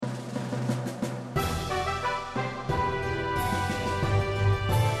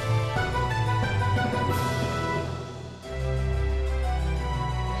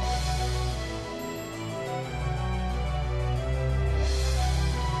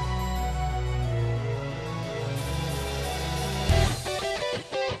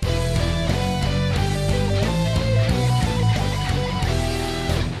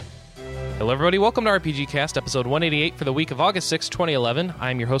everybody. Welcome to RPGCast, episode 188 for the week of August 6, 2011.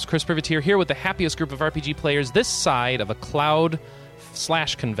 I'm your host, Chris Privateer, here with the happiest group of RPG players this side of a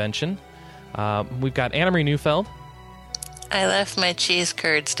cloud/convention. We've got Anna Marie Neufeld. I left my cheese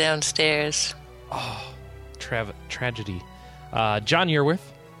curds downstairs. Oh, tragedy. John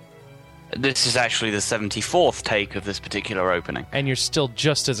Yearworth. This is actually the 74th take of this particular opening. And you're still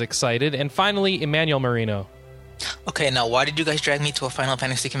just as excited. And finally, Emmanuel Marino. Okay, now why did you guys drag me to a Final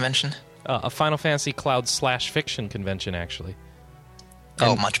Fantasy convention? A Final Fantasy cloud/fiction convention, actually.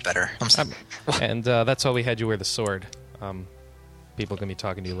 Oh, much better. I'm sorry. And that's why we had you wear the sword. People are going to be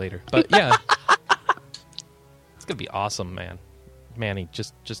talking to you later. But yeah, it's going to be awesome, man. Manny,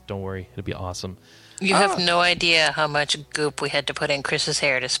 just don't worry. It'll be awesome. You have no idea how much goop we had to put in Chris's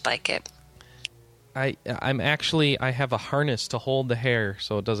hair to spike it. I have a harness to hold the hair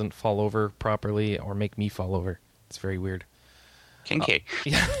so it doesn't fall over properly or make me fall over. It's very weird. Kinky.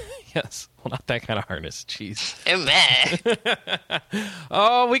 Yeah, yes. Well, not that kind of harness. Jeez.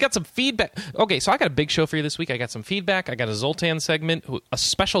 Oh, we got some feedback. Okay, so I got a big show for you this week. I got some feedback. I got a Zoltan segment, a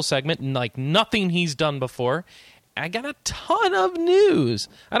special segment, like nothing he's done before. I got a ton of news.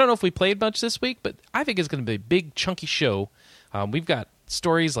 I don't know if we played much this week, but I think it's going to be a big, chunky show. We've got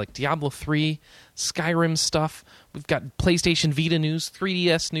stories like Diablo 3, Skyrim stuff. We've got PlayStation Vita news,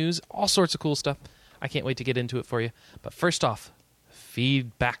 3DS news, all sorts of cool stuff. I can't wait to get into it for you. But first off,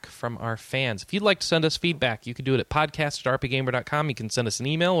 feedback from our fans. If you'd like to send us feedback, you can do it at podcast@rpgamer.com. You can send us an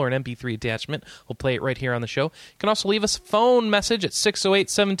email or an MP3 attachment. We'll play it right here on the show. You can also leave us a phone message at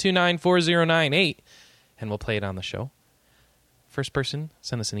 608-729-4098, and we'll play it on the show. First person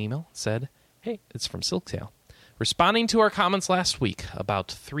sent us an email, said, hey, it's from Silktail. Responding to our comments last week about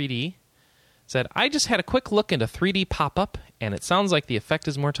 3D, said, I just had a quick look into 3D pop-up, and it sounds like the effect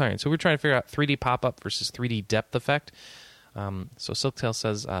is more tiring. So we're trying to figure out 3D pop-up versus 3D depth effect. So Silktail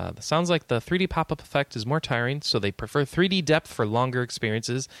says, sounds like the 3D pop-up effect is more tiring, so they prefer 3D depth for longer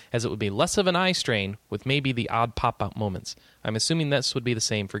experiences, as it would be less of an eye strain with maybe the odd pop-out moments. I'm assuming this would be the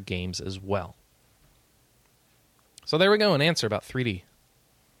same for games as well. So there we go, an answer about 3D.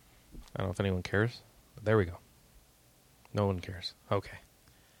 I don't know if anyone cares, but there we go. No one cares. Okay.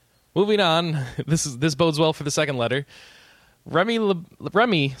 Moving on. This bodes well for the second letter.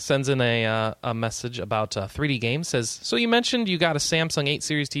 Remy sends in a message about 3D games. Says, so you mentioned you got a Samsung 8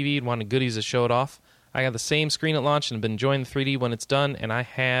 Series TV and wanted goodies to show it off. I got the same screen at launch and have been enjoying the 3D when it's done, and I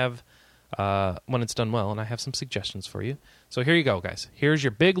have when it's done well, and I have some suggestions for you. So here you go, guys. Here's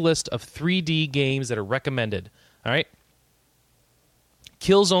your big list of 3D games that are recommended. All right?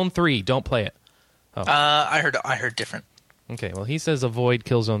 Killzone 3. Don't play it. Oh. I heard different. Okay, well, he says avoid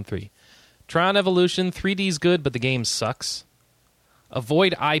Killzone 3. Tron Evolution, 3D's good, but the game sucks.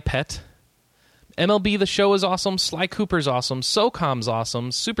 Avoid iPet. MLB The Show is awesome. Sly Cooper's awesome. SOCOM's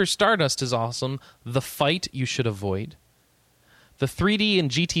awesome. Super Stardust is awesome. The Fight you should avoid. The 3D in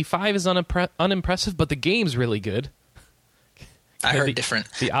GT5 is unimpressive, but the game's really good. I heard different.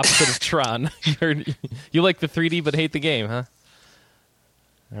 The opposite of Tron. You like the 3D but hate the game, huh?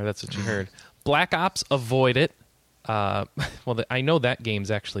 Or that's what you heard. Black Ops, avoid it. I know that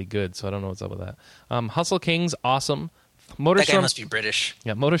game's actually good, so I don't know what's up with that. Hustle Kings, awesome. That guy must be British.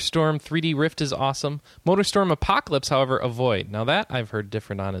 Yeah, MotorStorm 3D Rift is awesome. MotorStorm Apocalypse, however, avoid. Now that I've heard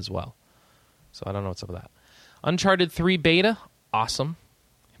different on as well, so I don't know what's up with that. Uncharted 3 Beta, awesome.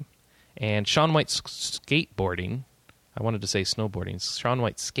 And Shaun White's skateboarding. I wanted to say snowboarding. Shaun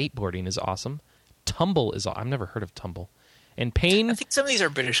White's skateboarding is awesome. Tumble is I've never heard of Tumble. And Pain... I think some of these are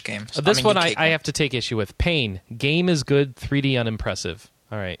British games. This one I have to take issue with. Pain. Game is good, 3D unimpressive.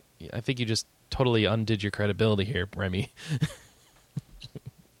 All right. I think you just totally undid your credibility here, Remy.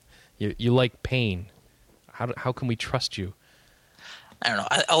 You like Pain. How can we trust you? I don't know.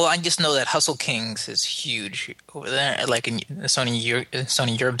 I just know that Hustle Kings is huge over there, like in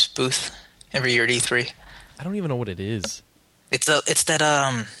Sony Europe's booth every year at E3. I don't even know what it is. It's a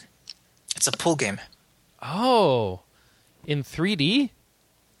pool game. Oh... In 3D?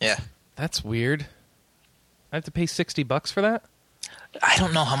 Yeah. That's weird. I have to pay $60 for that? I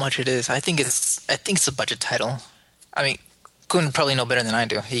don't know how much it is. I think it's a budget title. I mean, Kuhn probably know better than I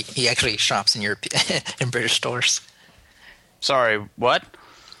do. He actually shops in Europe in British stores. Sorry, what?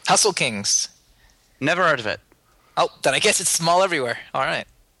 Hustle Kings. Never heard of it. Oh, then I guess it's small everywhere. All right.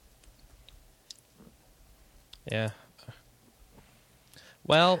 Yeah.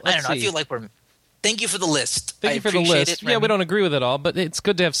 Well, I don't know. I feel like we're... Thank you for the list. Thank you for the list. Yeah, we don't agree with it all, but it's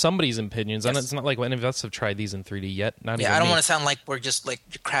good to have somebody's opinions. Yes. And it's not like any of us have tried these in 3D yet. I don't want to sound like we're just like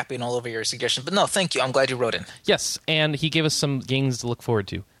crapping all over your suggestion, but no, thank you. I'm glad you wrote in. Yes, and he gave us some games to look forward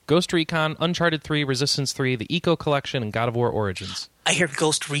to. Ghost Recon, Uncharted 3, Resistance 3, the Eco Collection, and God of War Origins. I hear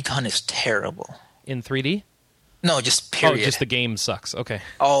Ghost Recon is terrible. In 3D? No, just period. Oh, just the game sucks. Okay.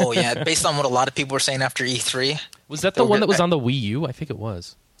 Oh, yeah. Based on what a lot of people were saying after E3. Was that the one that was on the Wii U? I think it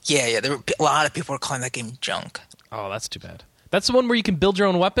was. Yeah. There were, a lot of people were calling that game junk. Oh, that's too bad. That's the one where you can build your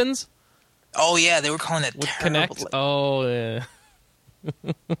own weapons? Oh, yeah. They were calling it with terrible. Kinect? Oh, yeah.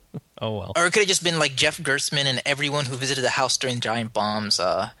 Oh, well. Or it could have just been like Jeff Gerstmann and everyone who visited the house during Giant Bomb's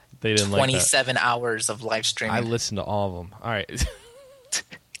they didn't 27 hours of live streaming. I listened to all of them. All right.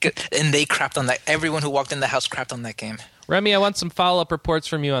 And they crapped on that. Everyone who walked in the house crapped on that game. Remy, I want some follow-up reports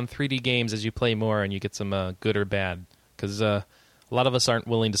from you on 3D games as you play more and you get some good or bad. Because a lot of us aren't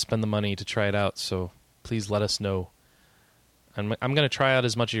willing to spend the money to try it out, so please let us know. I'm going to try out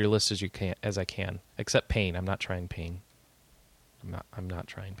as much of your list as I can, except Pain. I'm not trying Pain. I'm not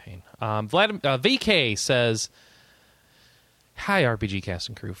trying Pain. VK says, "Hi, RPGCast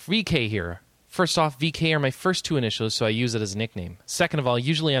and crew. VK here. First off, VK are my first two initials, so I use it as a nickname. Second of all,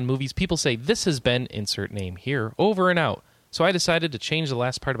 usually on movies, people say, 'This has been,' insert name here, over and out. So I decided to change the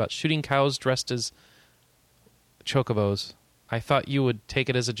last part about shooting cows dressed as chocobos. I thought you would take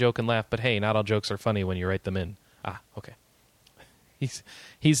it as a joke and laugh, but hey, not all jokes are funny when you write them in." Ah, okay.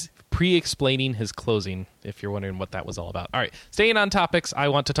 He's pre-explaining his closing, if you're wondering what that was all about. All right, staying on topics I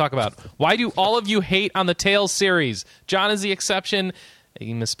want to talk about. Why do all of you hate on the Tales series? John is the exception.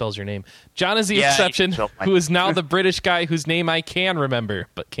 He misspells your name. John is the exception, who is now the British guy whose name I can remember,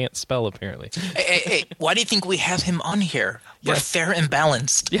 but can't spell, apparently. Hey, why do you think we have him on here? We're fair and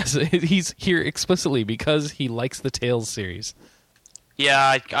balanced. Yes, he's here explicitly because he likes the Tales series.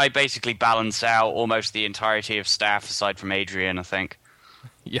 Yeah, I basically balance out almost the entirety of staff, aside from Adrian, I think.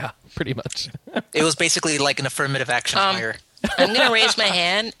 Yeah, pretty much. It was basically like an affirmative action hire. I'm going to raise my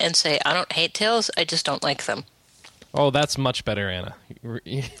hand and say I don't hate Tales, I just don't like them. Oh, that's much better, Anna.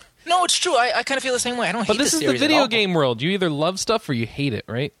 No, it's true. I kind of feel the same way. I don't hate But this is the video game world. You either love stuff or you hate it,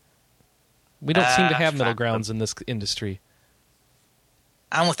 right? We don't seem to have middle grounds in this industry.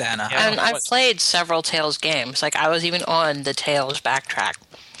 I'm with Anna. And I've played several Tales games. Like, I was even on the Tales backtrack.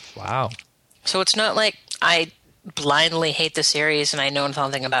 Wow. So it's not like I blindly hate the series and I know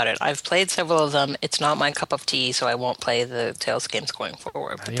nothing about it. I've played several of them. It's not my cup of tea, so I won't play the Tales games going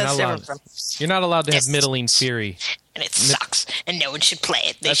forward. But you're not allowed to have middling theory. And it sucks, and no one should play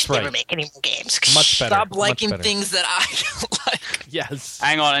it. They should never make any more games. Much better. Stop liking things that I don't like. Yes.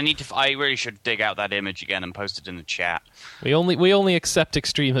 Hang on, I really should dig out that image again and post it in the chat. We only accept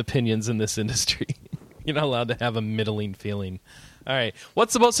extreme opinions in this industry. You're not allowed to have a middling feeling. All right.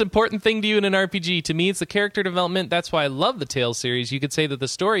 What's the most important thing to you in an RPG? To me, it's the character development. That's why I love the Tales series. You could say that the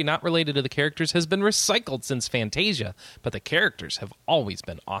story, not related to the characters, has been recycled since Fantasia, but the characters have always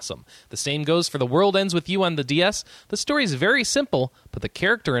been awesome. The same goes for The World Ends With You on the DS. The story is very simple, but the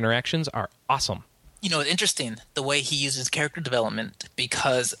character interactions are awesome. You know, it's interesting the way he uses character development,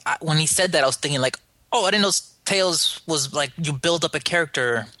 because when he said that, I was thinking like, oh, I didn't know Tales was like you build up a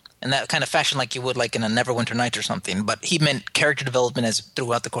character in that kind of fashion like you would like in a Neverwinter Nights or something, but he meant character development as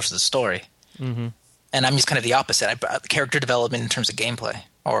throughout the course of the story. Mm-hmm. And I'm just kind of the opposite. Character development in terms of gameplay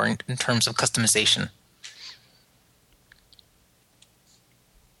or in terms of customization.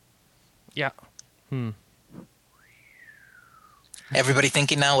 Yeah. Everybody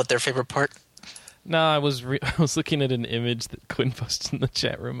thinking now what their favorite part? No, I was looking at an image that Quinn posted in the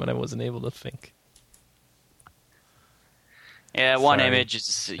chat room and I wasn't able to think. Yeah, one image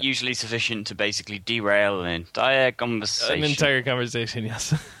is usually sufficient to basically derail an entire conversation. An entire conversation,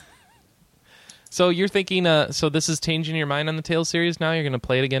 yes. So you're thinking, so this is changing your mind on the Tales series now? You're going to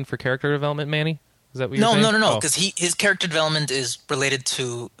play it again for character development, Manny? Is that what you're saying? No, because his character development is related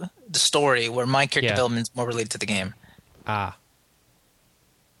to the story, where my character development is more related to the game. Ah.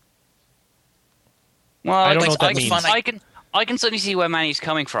 Well, I don't know what that means. I can certainly see where Manny's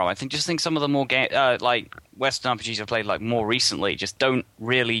coming from. I think some of the more like Western RPGs I've played like more recently just don't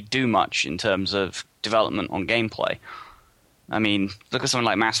really do much in terms of development on gameplay. I mean, look at something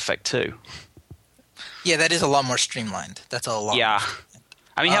like Mass Effect 2. Yeah, that is a lot more streamlined. That's a lot. Yeah,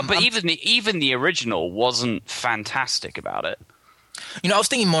 I mean, but even the original wasn't fantastic about it. You know, I was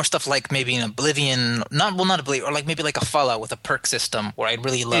thinking more stuff like maybe in Oblivion, not Oblivion, or like maybe like a Fallout with a perk system where I'd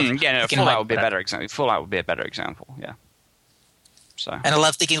really love. Fallout would be a better example. Fallout would be a better example. Yeah. So. And I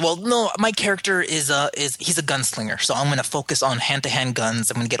love thinking, well, no, my character he's a gunslinger, so I'm going to focus on hand-to-hand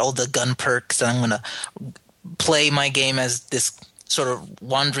guns. I'm going to get all the gun perks, and I'm going to play my game as this sort of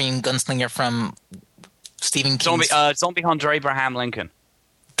wandering gunslinger from Stephen King's... Zombie Hunter Abraham Lincoln.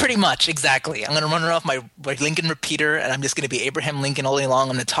 Pretty much, exactly. I'm going to run off my Lincoln repeater, and I'm just going to be Abraham Lincoln all day long.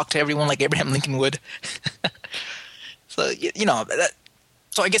 I'm going to talk to everyone like Abraham Lincoln would. So, you know,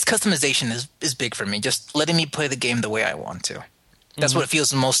 So I guess customization is big for me. Just letting me play the game the way I want to. That's what it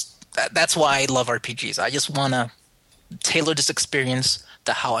feels most. That's why I love RPGs. I just want to tailor this experience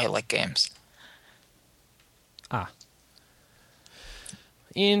to how I like games. Ah.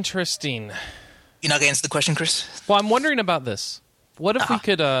 Interesting. You not getting to the question, Chris? Well, I'm wondering about this. What if we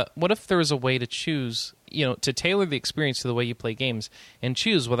could? What if there was a way to choose, to tailor the experience to the way you play games, and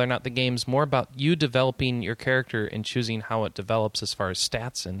choose whether or not the game's more about you developing your character and choosing how it develops as far as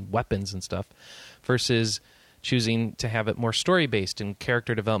stats and weapons and stuff, versus choosing to have it more story based and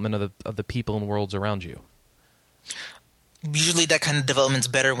character development of the people and worlds around you. Usually, that kind of development's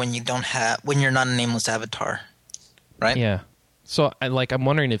better when you're not a nameless avatar, right? Yeah. So, I'm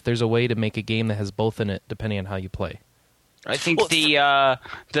wondering if there's a way to make a game that has both in it, depending on how you play. I think the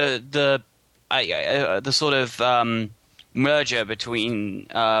sort of merger between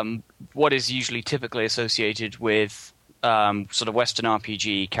what is usually typically associated with sort of Western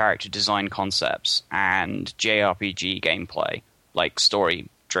RPG character design concepts and JRPG gameplay, like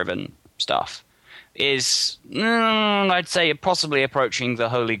story-driven stuff, is, I'd say, possibly approaching the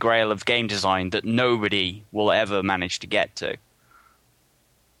holy grail of game design that nobody will ever manage to get to.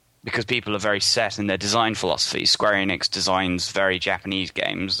 Because people are very set in their design philosophies. Square Enix designs very Japanese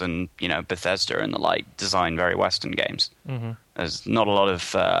games, and Bethesda and the like design very Western games. Mm-hmm. There's not a lot of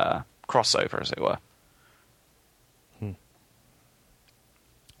crossover, as it were.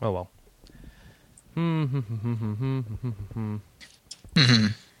 Oh well.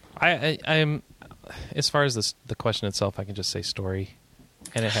 I'm as far as the question itself, I can just say story,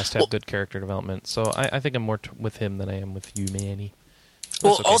 and it has to have good character development. So I think I'm more with him than I am with you, Manny.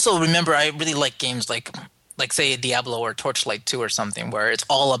 Well, okay. Also remember, I really like games like say Diablo or Torchlight 2 or something, where it's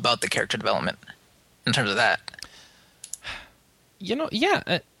all about the character development in terms of that.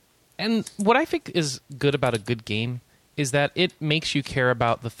 Yeah. And what I think is good about a good game is that it makes you care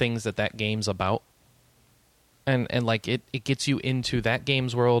about the things that game's about. And it gets you into that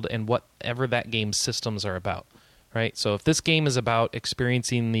game's world and whatever that game's systems are about, right? So if this game is about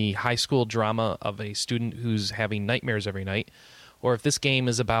experiencing the high school drama of a student who's having nightmares every night, or if this game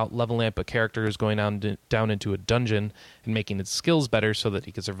is about leveling up a character who's going down into a dungeon and making its skills better so that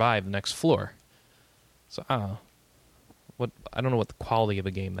he can survive the next floor. So I don't know what the quality of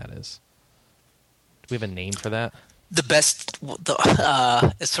a game that is. Do we have a name for that? The best,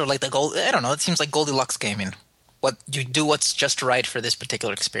 it's sort of like the gold. I don't know. It seems like Goldilocks gaming. What you do, what's just right for this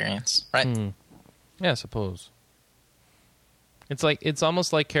particular experience, right? Yeah, I suppose. It's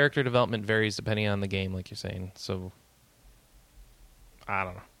almost like character development varies depending on the game, like you're saying. So I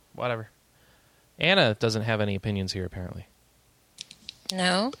don't know. Whatever. Anna doesn't have any opinions here, apparently.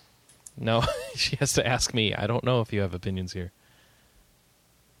 No. No, she has to ask me. I don't know if you have opinions here.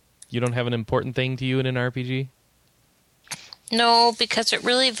 You don't have an important thing to you in an RPG? No, because it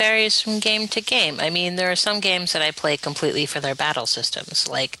really varies from game to game. I mean, there are some games that I play completely for their battle systems,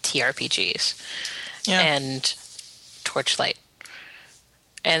 like TRPGs and Torchlight.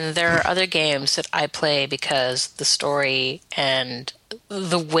 And there are other games that I play because the story and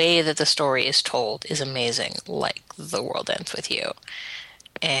the way that the story is told is amazing, like The World Ends With You.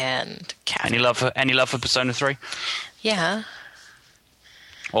 And Any love for Persona 3? Yeah.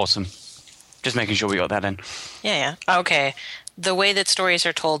 Awesome. Just making sure we got that in. Yeah. Okay. The way that stories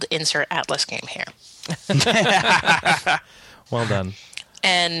are told, insert Atlas game here. Well done.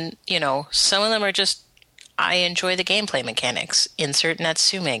 And, some of them are just, I enjoy the gameplay mechanics. Insert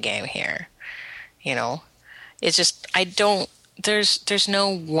Natsume game here. It's just, there's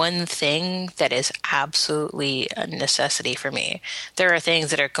no one thing that is absolutely a necessity for me. There are things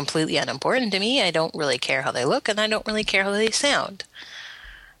that are completely unimportant to me. I don't really care how they look, and I don't really care how they sound.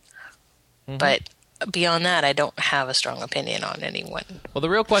 Mm-hmm. But beyond that, I don't have a strong opinion on any one. Well, the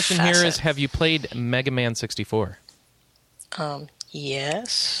real question here is, have you played Mega Man 64?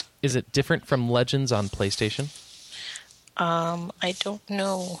 Yes. Is it different from Legends on PlayStation? I don't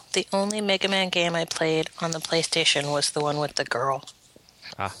know. The only Mega Man game I played on the PlayStation was the one with the girl.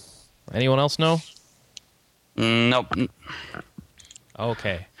 Ah. Anyone else know? Nope.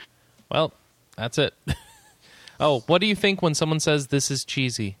 Okay. Well, that's it. Oh, what do you think when someone says this is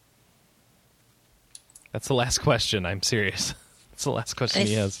cheesy? That's the last question. I'm serious. That's the last question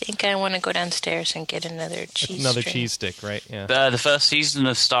he has. I think I want to go downstairs and get another cheese Another string. cheese stick, right? Yeah. The first season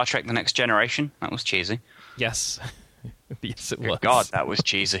of Star Trek The Next Generation, that was cheesy. Yes. Yes, it was. Good God, that was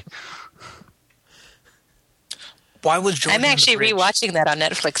cheesy. Why was Jordan I'm actually rewatching that on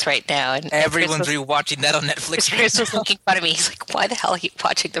Netflix right now. And everyone's rewatching that on Netflix. Chris was making fun of me. He's like, why the hell are you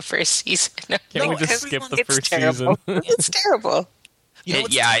watching the first season? Can't we just skip the first season? It's terrible.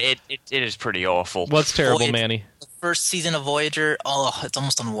 It is pretty awful. What's terrible, Manny? The first season of Voyager, it's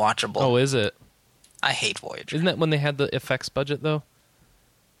almost unwatchable. Oh, is it? I hate Voyager. Isn't that when they had the effects budget, though?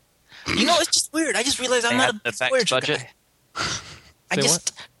 You know, it's just weird. I just realized I'm not a effects Voyager budget? guy.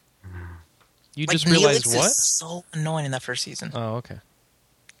 You like, just realized Neelix what? is so annoying in that first season. Oh, okay.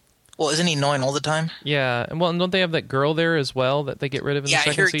 Well, isn't he annoying all the time? Yeah, and well, don't they have that girl there as well that they get rid of in the I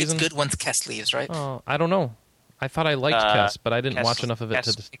second hear it season? gets good once Kess leaves, right? Oh, I don't know. I thought I liked Kess, but I didn't watch enough of it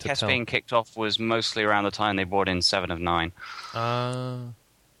to Kess tell. being kicked off was mostly around the time they brought in 7 of 9.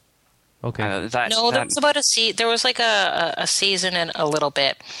 Okay. There was about there was like a season and a little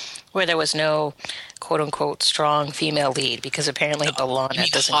bit where there was no quote unquote strong female lead because apparently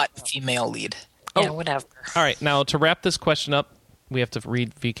B'Elanna doesn't. Hot female lead. Yeah, whatever. All right, now to wrap this question up, we have to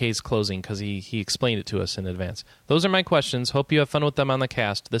read VK's closing because he explained it to us in advance. Those are my questions. Hope you have fun with them on the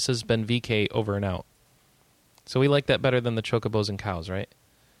cast. This has been VK over and out. So we like that better than the chocobos and cows, right?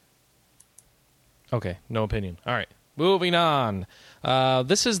 Okay, no opinion. All right, moving on.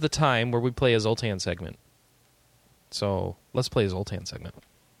 This is the time where we play a Zoltan segment. So let's play a Zoltan segment.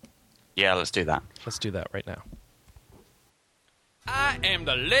 Yeah, let's do that. Let's do that right now. I am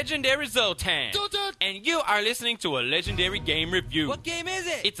the legendary Zoltan, and you are listening to a legendary game review. What game is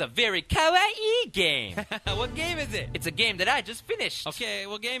it? It's a very kawaii game. What game is it? It's a game that I just finished. Okay,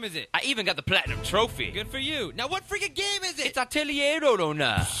 what game is it? I even got the platinum trophy. Good for you. Now, what freaking game is it? It's Atelier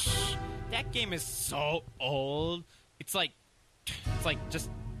Rorona. That game is so old. It's like just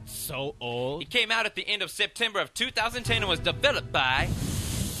so old. It came out at the end of September of 2010 and was developed by...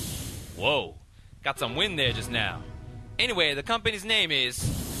 Whoa, got some wind there just now. Anyway, the company's name is...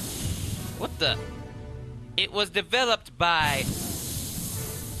 What the... It was developed by...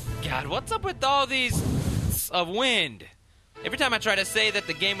 God, what's up with all these... of wind? Every time I try to say that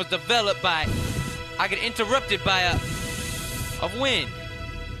the game was developed by... I get interrupted by of wind.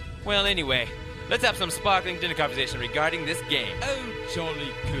 Well, anyway, let's have some sparkling dinner conversation regarding this game. Oh,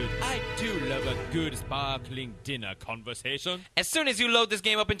 jolly good. I do love a good sparkling dinner conversation. As soon as you load this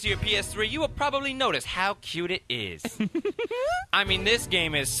game up into your PS3, you will probably notice how cute it is. I mean, this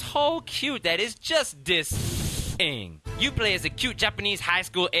game is so cute that it's just disgusting. You play as a cute Japanese high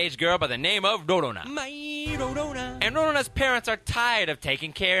school age girl by the name of Rorona. My Rorona. And Rorona's parents are tired of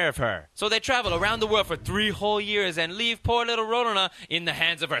taking care of her. So they travel around the world for 3 whole years and leave poor little Rorona in the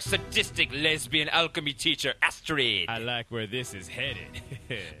hands of her sadistic lesbian alchemy teacher, Astrid. I like where this is headed.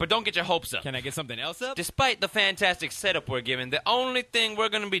 But don't get your hopes up. Can I get something else up? Despite the fantastic setup we're given, the only thing we're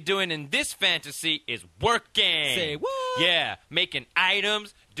going to be doing in this fantasy is working. Say what? Yeah, making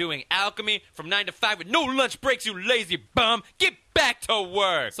items, doing alchemy from 9 to 5 with no lunch breaks, you lazy bum. Get back to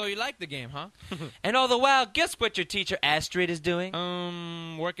work. So you like the game, huh? And all the while, guess what your teacher Astrid is doing?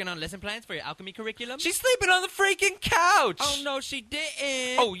 Working on lesson plans for your alchemy curriculum? She's sleeping on the freaking couch. Oh, no, she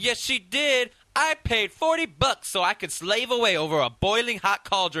didn't. Oh, yes, she did. I paid $40 so I could slave away over a boiling hot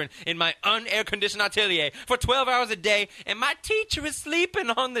cauldron in my unair-conditioned atelier for 12 hours a day, and my teacher is sleeping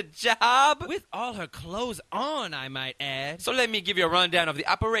on the job. With all her clothes on, I might add. So let me give you a rundown of the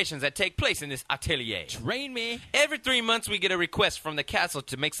operations that take place in this atelier. Train me. Every 3 months, we get a request from the castle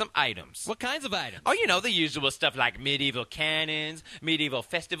to make some items. What kinds of items? Oh, you know, the usual stuff like medieval cannons, medieval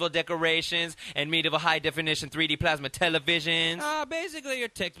festival decorations, and medieval high-definition 3D plasma televisions. Basically your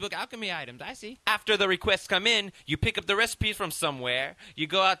textbook alchemy items, I see. After the requests come in, you pick up the recipes from somewhere, you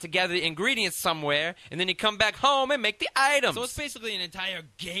go out to gather the ingredients somewhere, and then you come back home and make the items. So it's basically an entire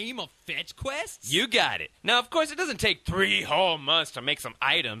game of fetch quests? You got it. Now, of course, it doesn't take 3 whole months to make some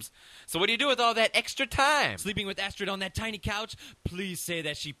items. So what do you do with all that extra time? Sleeping with Astrid on that tiny couch? Please say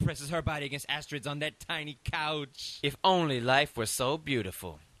that she presses her body against Astrid's on that tiny couch. If only life were so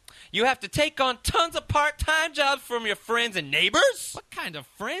beautiful. You have to take on tons of part-time jobs from your friends and neighbors? What kind of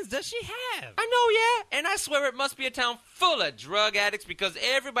friends does she have? I know, yeah. And I swear it must be a town full of drug addicts because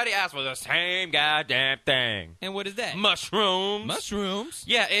everybody asks for the same goddamn thing. And what is that? Mushrooms. Mushrooms?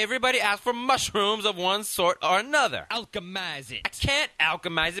 Yeah, everybody asks for mushrooms of one sort or another. Alchemize it. I can't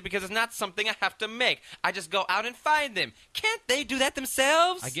alchemize it because it's not something I have to make. I just go out and find them. Can't they do that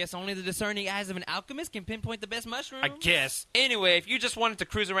themselves? I guess only the discerning eyes of an alchemist can pinpoint the best mushrooms. I guess. Anyway, if you just wanted to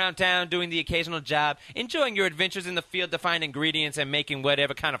cruise around town doing the occasional job, enjoying your adventures in the field to find ingredients and making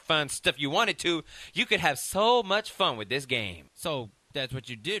whatever kind of fun stuff you wanted to, you could have so much fun with this game. So that's what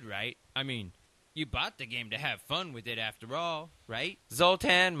you did, right? I mean, you bought the game to have fun with it after all, right?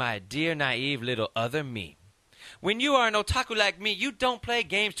 Zoltan, my dear naive little other me. When you are an otaku like me, you don't play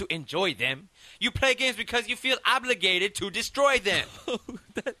games to enjoy them. You play games because you feel obligated to destroy them.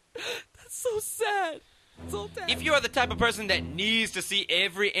 That's so sad. If you are the type of person that needs to see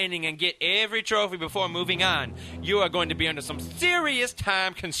every ending and get every trophy before moving on, you are going to be under some serious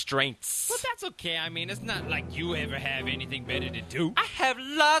time constraints. But that's okay. I mean, it's not like you ever have anything better to do. I have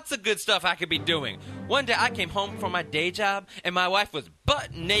lots of good stuff I could be doing. One day I came home from my day job and my wife was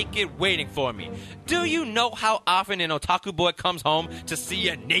butt naked waiting for me. Do you know how often an otaku boy comes home to see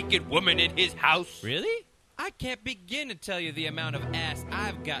a naked woman in his house? Really? I can't begin to tell you the amount of ass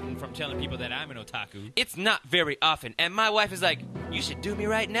I've gotten from telling people that I'm an otaku. It's not very often, and my wife is like, you should do me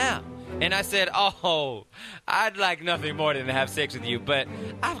right now. And I said, oh, I'd like nothing more than to have sex with you, but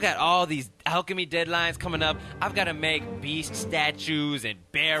I've got all these alchemy deadlines coming up. I've got to make beast statues and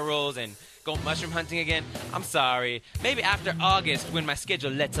barrels and go mushroom hunting again. I'm sorry. Maybe after August when my schedule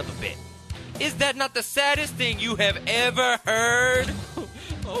lets up a bit. Is that not the saddest thing you have ever heard?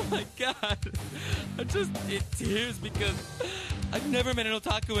 Oh my god. I'm just in tears because I've never met an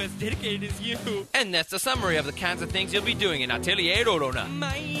otaku as dedicated as you. And that's the summary of the kinds of things you'll be doing in Atelier Rorona.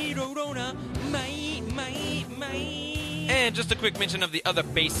 My Rorona, my. And just a quick mention of the other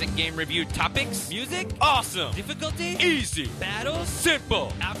basic game review topics. Music? Awesome. Difficulty? Easy. Battles?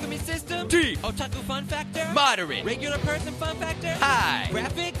 Simple. Alchemy system? Deep. Otaku fun factor? Moderate. Regular person fun factor? High.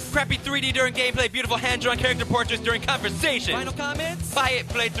 Graphics? Crappy 3D during gameplay, beautiful hand-drawn character portraits during conversation. Final comments? Buy it,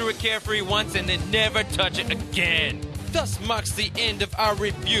 play through it carefree once, and then never touch it again. Thus marks the end of our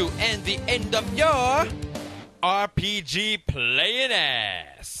review and the end of your RPG playing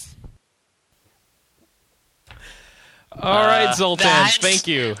ass. All right, Zoltan. that Thank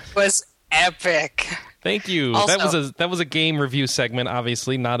you. Was epic. Thank you. Also- That was a game review segment,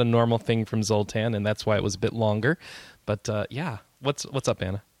 obviously not a normal thing from Zoltan, and that's why it was a bit longer. But yeah, what's up,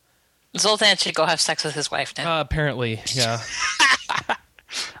 Anna? Zoltan should go have sex with his wife now. Apparently, yeah.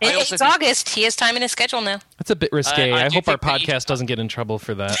 It's August. He has time in his schedule now. That's a bit risque. I I do hope our think that he- podcast doesn't get in trouble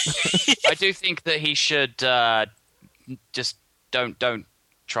for that. I do think that he should just don't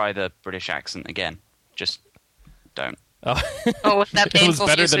try the British accent again. Just don't. Oh, was that It was painful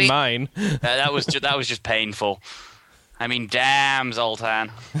better for than you, sweet? mine. That was just painful. I mean, damn,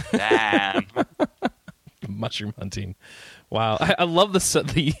 Zoltan. Damn. Mushroom hunting. Wow, I love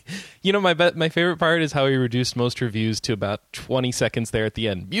the you know, my favorite part is how he reduced most reviews to about 20 seconds there at the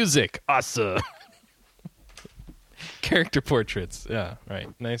end. Music, awesome. Character portraits, yeah, right,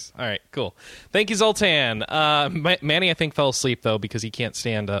 nice. All right, cool. Thank you, Zoltan. Manny, I think, fell asleep though because he can't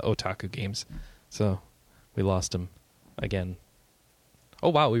stand otaku games, so we lost him again. Oh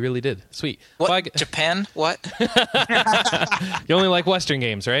wow, we really did. Sweet. What? Well, Japan? What? you only like Western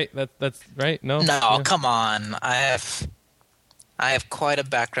games, right? That's right. No, No, Yeah. come on. I have quite a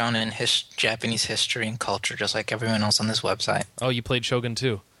background in Japanese history and culture, just like everyone else on this website. Oh, you played Shogun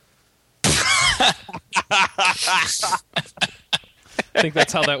 2. I think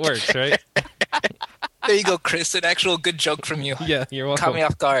that's how that works, right? There you go, Chris. An actual good joke from you. Yeah, you're welcome. Caught me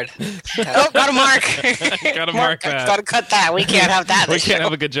off guard. Oh, got a mark. Gotta mark that. Gotta cut that. We can't have that. We can't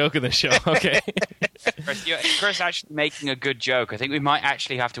have a good joke in the show. Okay. Chris actually making a good joke. I think we might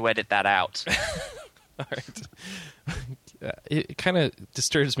actually have to edit that out. All right. It kind of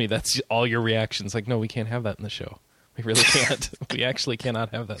disturbs me. That's all your reactions. Like, no, we can't have that in the show. We really can't. We actually cannot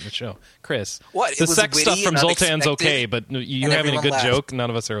have that in the show. Chris, What? It the was sex witty stuff from and Zoltan's unexpected, okay, but you and having a everyone good laughed. joke, none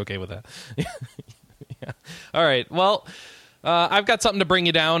of us are okay with that. Yeah. All right. Well, I've got something to bring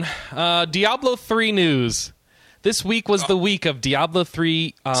you down. Diablo 3 news. This week was the week of Diablo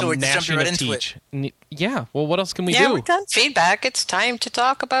 3 So we're just Gnashing jumping right of into Teach. Yeah. Well, what else can we Yeah, do? we're done feedback. It's time to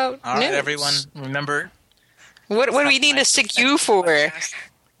talk about All right, news. everyone, remember, What do we need to stick you for? let's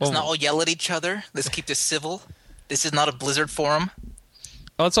not all yell at each other. Let's keep this civil. This is not a Blizzard forum.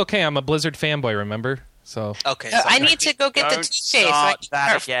 Oh, it's okay. I'm a Blizzard fanboy, remember? So Okay. I sorry. need to go get the Don't toothpaste so I start can that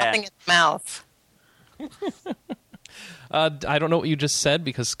start again. frothing at the mouth. I don't know what you just said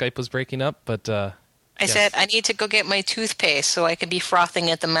because Skype was breaking up, but I Yes. said I need to go get my toothpaste so I can be frothing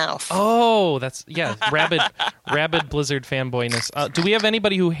at the mouth. oh, that's rabid Blizzard fanboyness. Do we have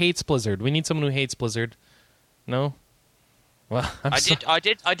anybody who hates Blizzard? We need someone who hates Blizzard. No. Well, I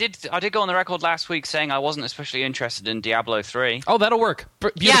did go on the record last week saying I wasn't especially interested in Diablo 3. Oh, that'll work.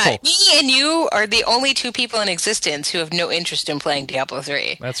 Beautiful. Yeah, me and you are the only two people in existence who have no interest in playing Diablo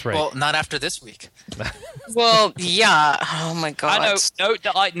 3. That's right. Well, not after this week. Well, yeah. Oh my god. I know.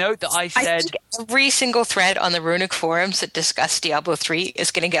 Note that I I said. think every single thread on the Runic forums that discuss Diablo 3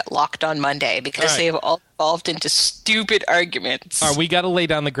 is going to get locked on Monday because All right. they have all evolved into stupid arguments. All right, we got to lay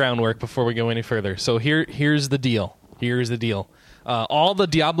down the groundwork before we go any further. So here's the deal. Here's the deal. All the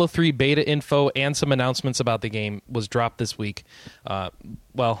Diablo 3 beta info and some announcements about the game was dropped this week.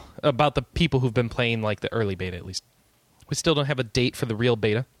 Well, about the people who've been playing like the early beta at least. We still don't have a date for the real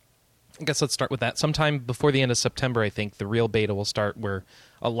beta. I guess let's start with that. Sometime before the end of September, I think, the real beta will start where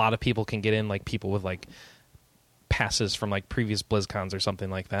a lot of people can get in, like people with like passes from like previous BlizzCons or something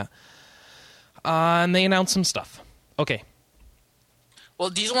like that. And they announced some stuff. Okay. Well,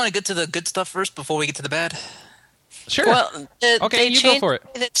 do you want to get to the good stuff first before we get to the bad? Sure. Well, okay, they you go changed for it.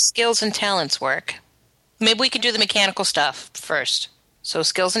 the way that skills and talents work. Maybe we could do the mechanical stuff first. So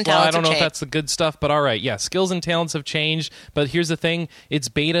skills and Well, talents I don't know have if changed. that's the good stuff, but all right. Yeah, skills and talents have changed, but here's the thing. It's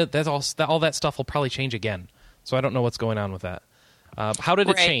beta. That's all that stuff will probably change again. So I don't know what's going on with that. How did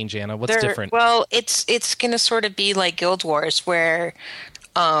it Right. change, Anna? What's different? Well, it's going to sort of be like Guild Wars, where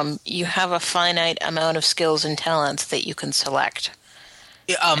you have a finite amount of skills and talents that you can select,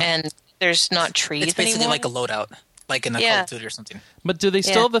 Yeah, and there's not trees it's basically anymore. like a loadout, like in a Call Yeah. of Duty or something. But do they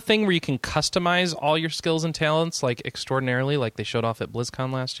still Yeah. have the thing where you can customize all your skills and talents, like extraordinarily, like they showed off at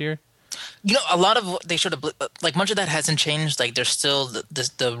BlizzCon last year? You know, a lot of what they should have, like much of that hasn't changed. Like there's still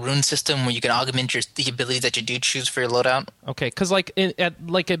the rune system where you can augment the abilities that you do choose for your loadout. Okay, because like at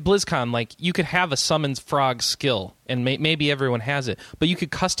BlizzCon, like you could have a summons frog skill, and maybe everyone has it, but you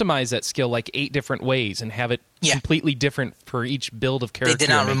could customize that skill like 8 different ways and have it Yeah. completely different for each build of character. They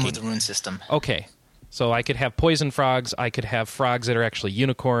did not you're remove making. the rune system. Okay, so I could have poison frogs. I could have frogs that are actually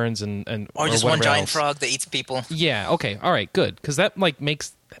unicorns, and Or just one whatever giant else. frog that eats people. Yeah. Okay. All right. Good. Because that like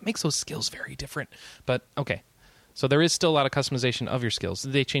makes those skills very different. But okay, so there is still a lot of customization of your skills.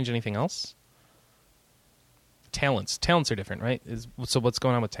 Did they change anything else? Talents. Talents are different, right? So what's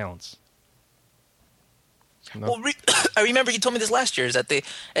going on with talents? No? Well, I remember you told me this last year. Is that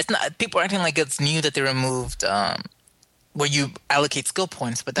it's not people are acting like it's new that they removed where you allocate skill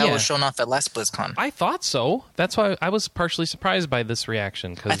points, but that Yeah. was shown off at last BlizzCon. I thought so. That's why I was partially surprised by this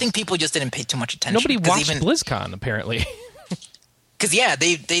reaction. Cause I think people just didn't pay too much attention. nobody watched BlizzCon apparently. Because yeah,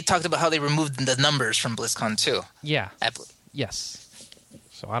 they talked about how they removed the numbers from BlizzCon too. Yeah. At Yes.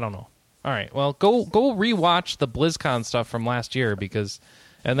 So I don't know. All right. Well, go rewatch the BlizzCon stuff from last year because,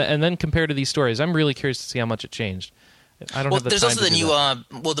 and then compare to these stories. I'm really curious to see how much it changed. I don't Well, have the there's time also to the do new. that.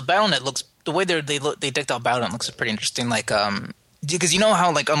 Well, the BattleNet looks the way they decked out BattleNet looks pretty interesting. Like because you know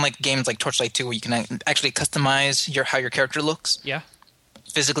how like unlike games like Torchlight 2 where you can actually customize how your character looks, Yeah.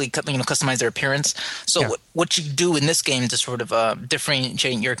 physically customize their appearance. So Yeah. what you do in this game to sort of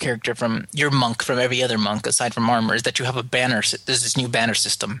differentiate your character from your monk from every other monk aside from armor is that you have a banner. There's this new banner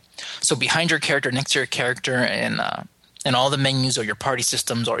system. So behind your character, next to your character, and all the menus or your party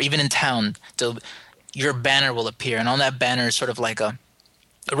systems, or even in town, your banner will appear, and on that banner is sort of like a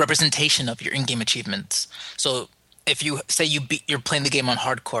representation of your in-game achievements. So if you say you're playing the game on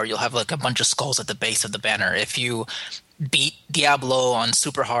hardcore, you'll have like a bunch of skulls at the base of the banner. If you beat Diablo on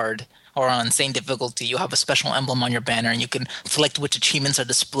super hard or on insane difficulty, you'll have a special emblem on your banner, and you can select which achievements are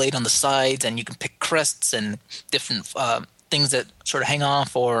displayed on the sides, and you can pick crests and different things that sort of hang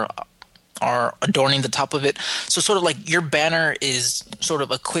off or are adorning the top of it. So sort of like your banner is sort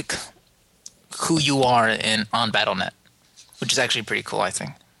of a quick who you are on BattleNet, which is actually pretty cool, I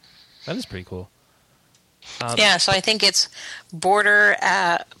think. That is pretty cool. Yeah, so I think it's border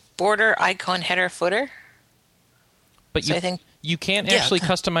icon header footer. But So you I think- you can't Yeah. actually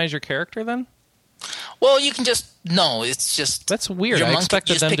customize your character then? Well, you can just no. It's just That's weird. your I monk, expected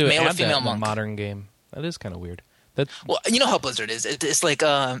you just them pick to male or add that female in a monk. modern game. That is kind of weird. That Well, you know how Blizzard is. It's like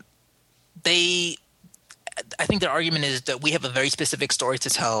they. I think their argument is that we have a very specific story to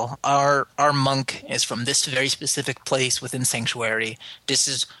tell. Our monk is from this very specific place within Sanctuary. This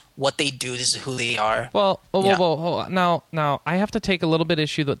is what they do. This is who they are. Well, Yeah. now I have to take a little bit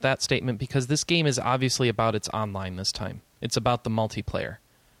issue with that statement because this game is obviously about its online this time. It's about the multiplayer.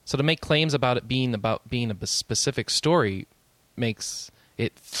 So to make claims about it being a specific story makes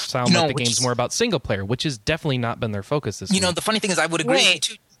it sound You know, like the which game's is- more about single player, which has definitely not been their focus this You know, week. the funny thing is, I would agree with you Wait,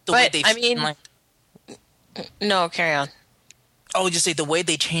 too. The way but, they, I mean- No, carry on. I would just say the way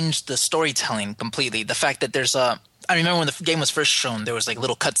they changed the storytelling completely. The fact that there's I remember when the game was first shown, there was like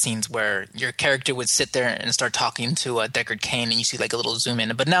little cutscenes where your character would sit there and start talking to Deckard Cain, and you see like a little zoom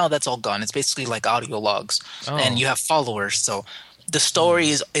in. But now that's all gone. It's basically like audio logs, Oh. and you have followers. So the story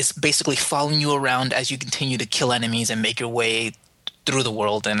is basically following you around as you continue to kill enemies and make your way through the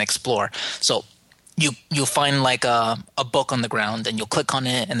world and explore. So you'll find like a book on the ground, and you'll click on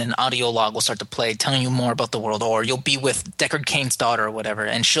it, and then an audio log will start to play telling you more about the world. Or you'll be with Deckard Cain's daughter or whatever,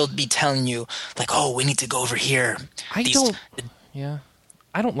 and she'll be telling you like, oh, we need to go over here. I These-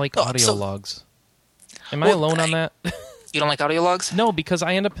 don't like Oh, audio so- logs. Am I Well, alone on that? You don't like audio logs? No, because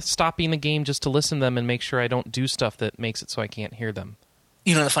I end up stopping the game just to listen to them and make sure I don't do stuff that makes it so I can't hear them.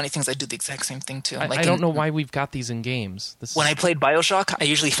 You know, the funny thing is I do the exact same thing too. I don't know why we've got these in games. When I played BioShock, I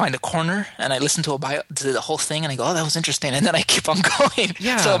usually find a corner and I listen to to the whole thing and I go, oh, that was interesting. And then I keep on going.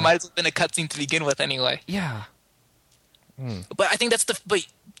 Yeah. So it might as well have been a cutscene to begin with anyway. Yeah. But I think that's but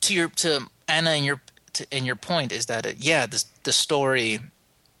to Anna and your point is that, the story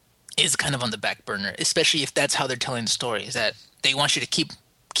is kind of on the back burner, especially if that's how they're telling the story, is that they want you to keep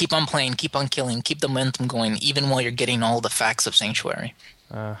on playing, keep on killing, keep the momentum going, even while you're getting all the facts of Sanctuary.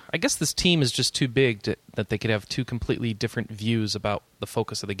 I guess this team is just too big that they could have two completely different views about the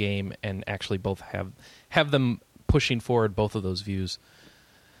focus of the game and actually both have them pushing forward both of those views.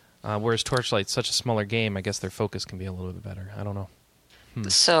 Whereas Torchlight's such a smaller game, I guess their focus can be a little bit better. I don't know.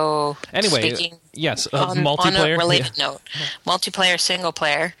 So Anyway, speaking yes, on multiplayer. a related note, multiplayer, single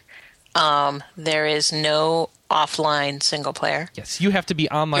player, there is no offline single player. Yes, you have to be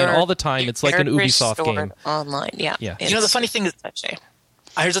online all the time. It's like an Ubisoft game. Online, yeah. You know, the funny thing is,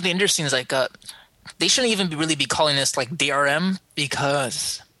 I heard something interesting. Is like they shouldn't even really be calling this like DRM,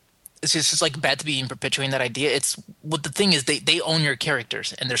 because it's just like bad to be perpetuating that idea. The thing is they own your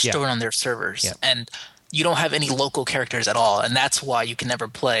characters and they're stored on their servers, and you don't have any local characters at all, and that's why you can never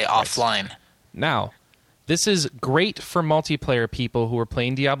play offline. Now, this is great for multiplayer people who are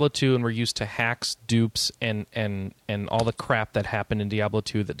playing Diablo 2 and were used to hacks, dupes, and all the crap that happened in Diablo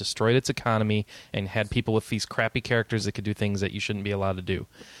 2 that destroyed its economy and had people with these crappy characters that could do things that you shouldn't be allowed to do.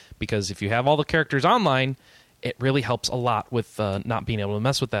 Because if you have all the characters online, it really helps a lot with not being able to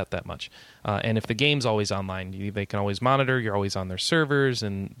mess with that much. And if the game's always online, they can always monitor. You're always on their servers,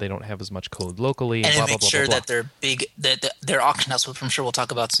 and they don't have as much code locally. And blah, make blah, sure blah, blah, that their auction house, which I'm sure we'll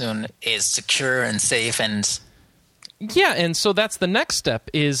talk about soon, is secure and safe. And yeah, and so that's the next step.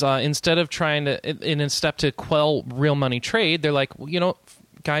 Is instead of trying to in a step to quell real money trade, they're like, well,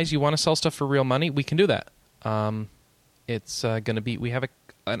 guys, you want to sell stuff for real money? We can do that. It's going to be we have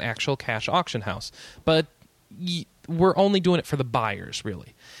an actual cash auction house, but we're only doing it for the buyers,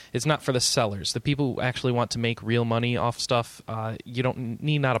 really. It's not for the sellers. The people who actually want to make real money off stuff, you don't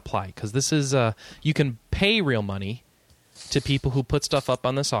need not apply, because this is you can pay real money to people who put stuff up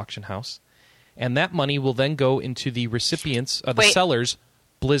on this auction house, and that money will then go into the recipients, the seller's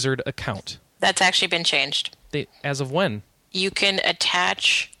Blizzard account. That's actually been changed. As of when? You can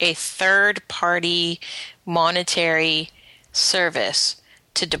attach a third-party monetary service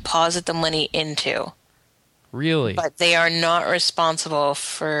to deposit the money into. Really? But they are not responsible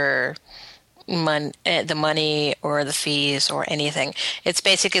for the money or the fees or anything. It's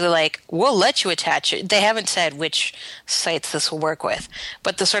basically like, we'll let you attach it. They haven't said which sites this will work with,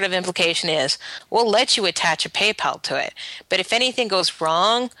 but the sort of implication is, we'll let you attach a PayPal to it. But if anything goes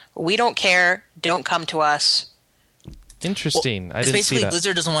wrong, we don't care. Don't come to us. Interesting. Well, I didn't see basically that.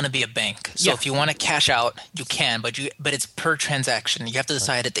 Blizzard doesn't want to be a bank, so if you want to cash out, you can, but it's per transaction. You have to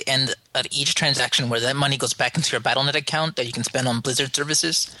decide at the end of each transaction whether that money goes back into your Battle.net account that you can spend on Blizzard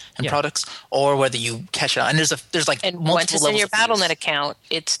services and products, or whether you cash it out. And there's like and multiple once it's in your Battle.net account,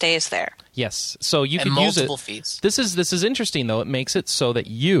 it stays there. Yes, so you can use it. Multiple fees. This is interesting though. It makes it so that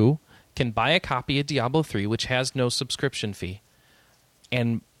you can buy a copy of Diablo 3, which has no subscription fee,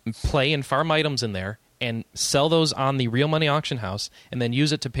 and play and farm items in there, and sell those on the real money auction house, and then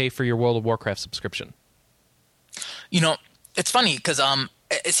use it to pay for your World of Warcraft subscription. It's funny because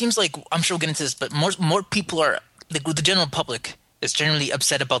it seems like, I'm sure we'll get into this, but more people are, the general public is generally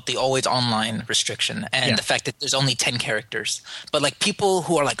upset about the always online restriction and the fact that there's only 10 characters. But like people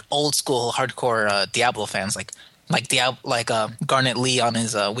who are like old school hardcore Diablo fans, like Garnet Lee on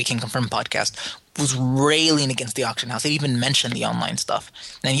his We Can Confirm podcast, was railing against the auction house. They even mentioned the online stuff,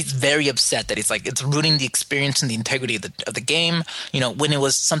 and he's very upset that it's ruining the experience and the integrity of the game. When it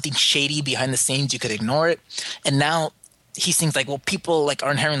was something shady behind the scenes, you could ignore it, and now he thinks like, well, people like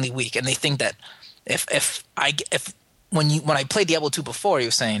are inherently weak, and they think that when I played Diablo 2 before, he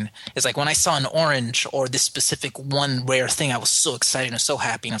was saying, it's like when I saw an orange or this specific one rare thing, I was so excited and so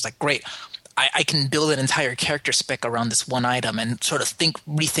happy, and I was like, great. I can build an entire character spec around this one item and sort of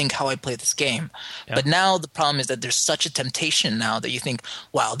rethink how I play this game. Yeah. But now the problem is that there's such a temptation now that you think,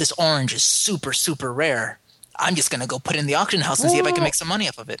 wow, this orange is super, super rare. I'm just going to go put it in the auction house and see if I can make some money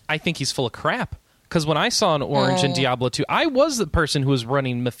off of it. I think he's full of crap. Because when I saw an orange in Diablo 2, I was the person who was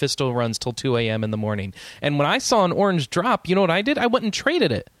running Mephisto runs till 2 a.m. in the morning. And when I saw an orange drop, you know what I did? I went and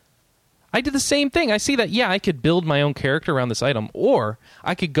traded it. I did the same thing. I see that, I could build my own character around this item, or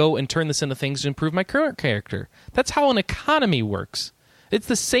I could go and turn this into things to improve my current character. That's how an economy works. It's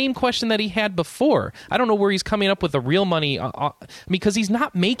the same question that he had before. I don't know where he's coming up with the real money, because he's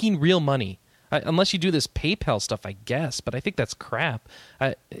not making real money Unless you do this PayPal stuff, I guess, but I think that's crap.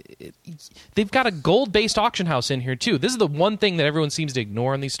 They've got a gold-based auction house in here, too. This is the one thing that everyone seems to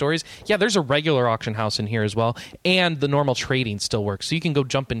ignore in these stories. Yeah, there's a regular auction house in here as well, and the normal trading still works, so you can go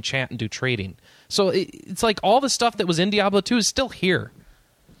jump in chat and do trading. So it's like all the stuff that was in Diablo 2 is still here.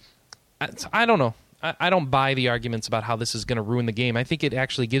 I don't know. I don't buy the arguments about how this is going to ruin the game. I think it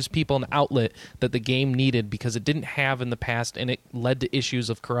actually gives people an outlet that the game needed because it didn't have in the past, and it led to issues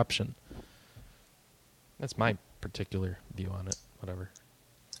of corruption. That's my particular view on it. Whatever.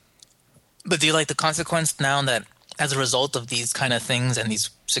 But do you like the consequence now that as a result of these kind of things and these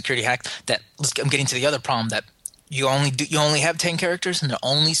security hacks that I'm getting to the other problem that you only have 10 characters and they're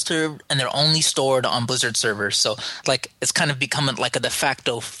only stored on Blizzard servers. So like it's kind of becoming like a de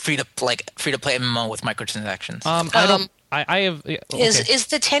facto free to play MMO with microtransactions. I have. Okay. Is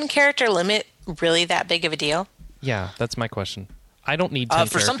the 10 character limit really that big of a deal? Yeah, that's my question. I don't need 10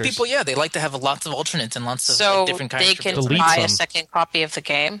 for characters. some people, yeah, they like to have lots of alternates and lots of So different kinds they of can Delete buy some. a second copy of the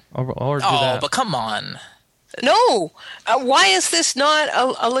game? Or do Oh, that. but come on. No! Why is this not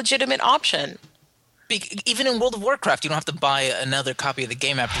a legitimate option? Even in World of Warcraft, you don't have to buy another copy of the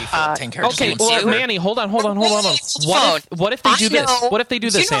game after you fill out 10 characters. Okay, in one well, server. Manny, hold on. What if they do this? What if they do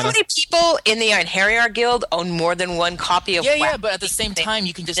this, Do you know how Anna? many people in the Einherjar Guild own more than one copy of Yeah, WoW? but at the same time,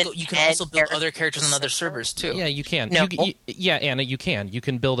 you can also build other characters on other servers too. Yeah, you can. No. Yeah, Anna, you can. You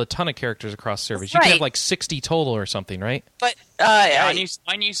can build a ton of characters across servers. You Right. can have like 60 total or something, right? But I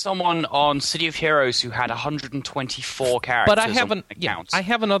knew someone on City of Heroes who had 124 characters. But I have on accounts. I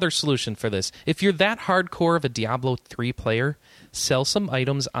have another solution for this. If you're that hardcore of a Diablo 3 player, sell some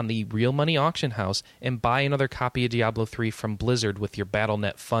items on the Real Money Auction House and buy another copy of Diablo 3 from Blizzard with your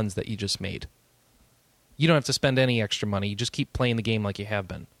Battle.net funds that you just made. You don't have to spend any extra money. You just keep playing the game like you have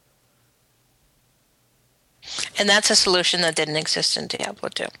been. and that's a solution that didn't exist in Diablo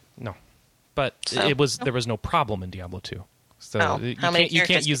 2. No. But So? there was no problem in Diablo 2. So Oh, how many you can't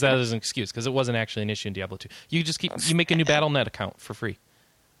characters use that as an excuse because it wasn't actually an issue in Diablo 2. You just you make a new Battle.net account for free.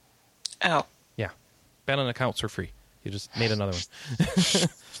 Oh. Yeah. Battle.net accounts are free. You just made another one.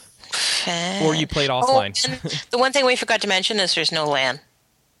 Or you played offline. Oh, and the one thing we forgot to mention is there's no LAN.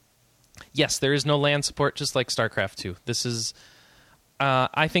 Yes, there is no LAN support, just like StarCraft 2. This is...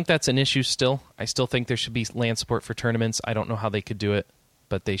 I think that's an issue still. I still think there should be LAN support for tournaments. I don't know how they could do it,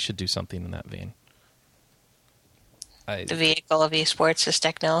 but they should do something in that vein. The vehicle of esports is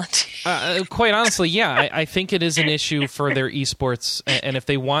technology. Quite honestly, yeah. I think it is an issue for their esports, and if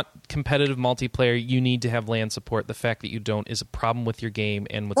they want competitive multiplayer, you need to have LAN support. The fact that you don't is a problem with your game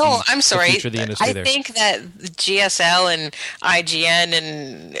and with I'm sorry. the future of the industry I there. think that GSL and IGN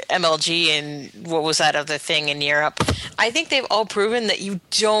and MLG and what was that other thing in Europe, I think they've all proven that you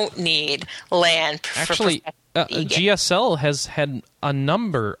don't need LAN Actually, for professional e-gaming. GSL has had a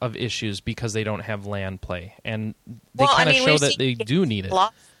number of issues because they don't have LAN play, and they kind of show that they do need it.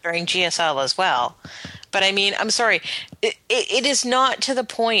 During GSL as well. But I mean, I'm sorry, it is not to the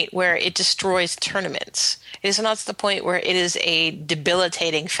point where it destroys tournaments. It is not to the point where it is a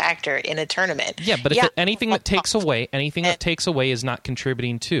debilitating factor in a tournament. Yeah, but if anything that takes away is not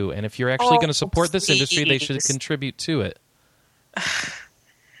contributing to, and if you're actually going to support this industry, they should contribute to it.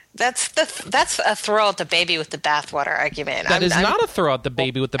 That's a throw out the baby with the bathwater argument. That is not a throw out the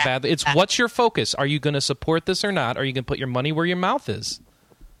baby with the bath. It's what's your focus? Are you going to support this or not? Are you going to put your money where your mouth is?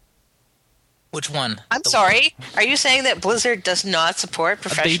 Which one? I'm sorry. Are you saying that Blizzard does not support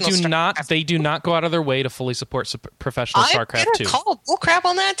professional? They do not go out of their way to fully support professional StarCraft 2. I'm call bullcrap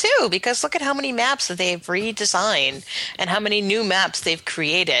on that too, because look at how many maps that they've redesigned and how many new maps they've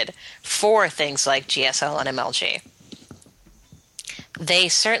created for things like GSL and MLG. They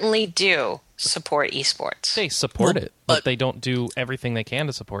certainly do support esports. They support it, but they don't do everything they can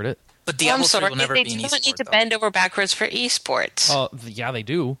to support it. But Diablo 3 will never they be an do esport, not need to though. bend over backwards for esports. Oh, yeah, they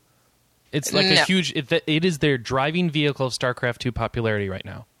do. It's like a No. huge... It is their driving vehicle of StarCraft 2 popularity right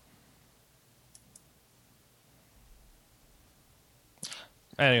now.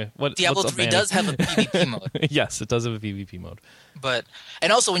 Anyway, Diablo what's up, 3 Manny? does have a PvP mode. Yes, it does have a PvP mode.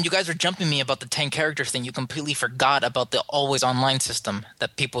 And also, when you guys were jumping me about the 10 characters thing, you completely forgot about the always online system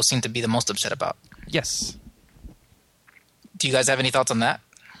that people seem to be the most upset about. Yes. Do you guys have any thoughts on that?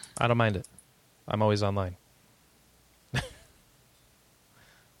 I don't mind it. I'm always online.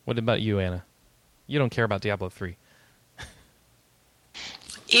 What about you, Anna? You don't care about Diablo 3.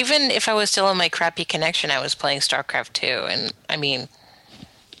 Even if I was still on my crappy connection, I was playing StarCraft 2, and I mean,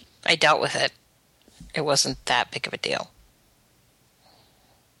 I dealt with it. It wasn't that big of a deal.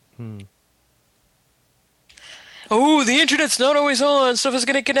 oh, the internet's not always on. Stuff is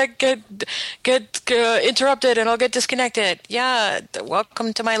going to get interrupted, and I'll get disconnected. Yeah,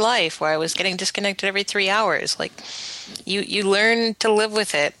 welcome to my life where I was getting disconnected every 3 hours. Like, you learn to live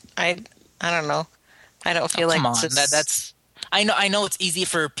with it. I don't know. I don't feel like come on. That's. I know it's easy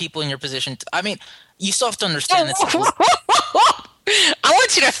for people in your position. I mean, you still have to understand it's. I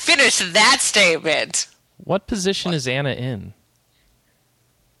want you to finish that statement. What position is Anna in?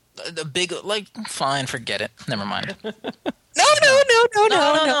 The big, like, fine, forget it. Never mind. No.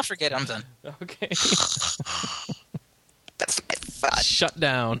 Forget it. I'm done. Okay. That's my thought. Shut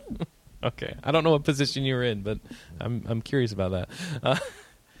down. Okay. I don't know what position you were in, but I'm curious about that.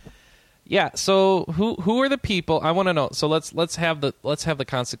 Yeah. So who are the people? I want to know. So let's have the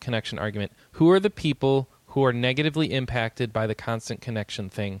constant connection argument. Who are the people who are negatively impacted by the constant connection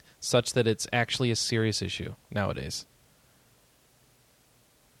thing, such that it's actually a serious issue nowadays?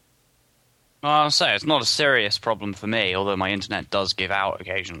 Well, I'll say it's not a serious problem for me, although my internet does give out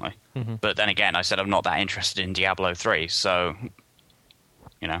occasionally. Mm-hmm. But then again, I said I'm not that interested in Diablo 3, so,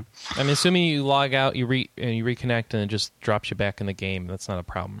 you know. I mean, assuming you log out, you reconnect, and it just drops you back in the game, that's not a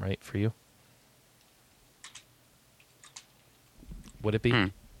problem, right, for you? Would it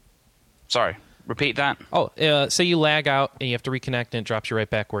be? Sorry, repeat that? Oh, say you lag out, and you have to reconnect, and it drops you right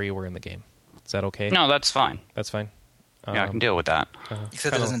back where you were in the game. Is that okay? No, that's fine. That's fine? Yeah, I can deal with that.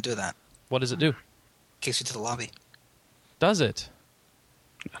 Except it doesn't do that. What does it do? Kicks you to the lobby. Does it?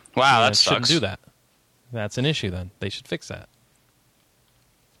 Wow, that It sucks. shouldn't do that. That's an issue then. They should fix that.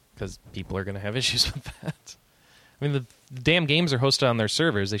 Because people are going to have issues with that. I mean, the damn games are hosted on their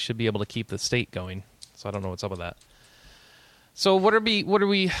servers. They should be able to keep the state going. So I don't know what's up with that. So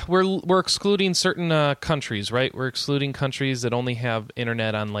we're excluding certain countries, right? We're excluding countries that only have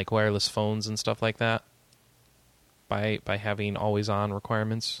internet on like wireless phones and stuff like that by having always on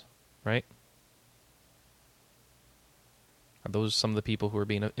requirements, right? Are those some of the people who are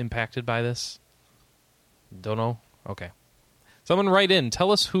being impacted by this? Don't know? Okay. Someone write in.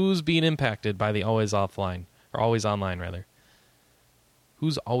 Tell us who's being impacted by the always offline. Or always online, rather.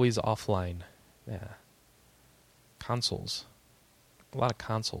 Who's always offline? Yeah. Consoles. A lot of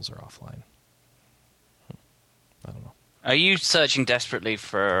consoles are offline. I don't know. Are you searching desperately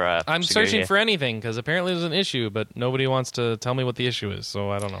for... I'm searching for anything, because apparently there's an issue, but nobody wants to tell me what the issue is, so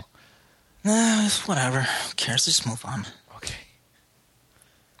I don't know. Whatever. Who cares? Just move on. Okay.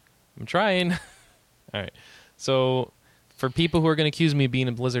 I'm trying. All right. So, for people who are going to accuse me of being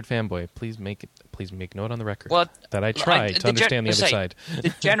a Blizzard fanboy, please make note on the record that I try to understand the other side.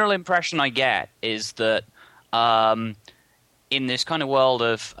 The general impression I get is that in this kind of world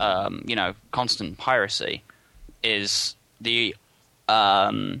of constant piracy, is the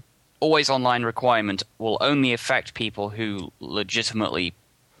always online requirement will only affect people who legitimately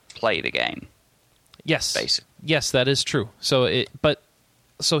play the game. Yes. Basically. Yes, that is true. So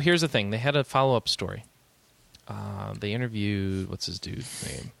here's the thing. They had a follow-up story. They interviewed, what's his dude's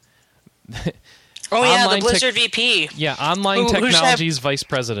name? The Blizzard VP. Yeah, online technologies vice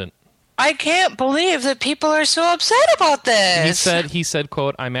president. I can't believe that people are so upset about this. He said,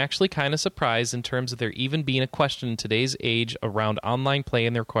 quote, I'm actually kind of surprised in terms of there even being a question in today's age around online play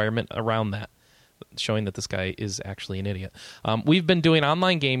and the requirement around that, showing that this guy is actually an idiot. We've been doing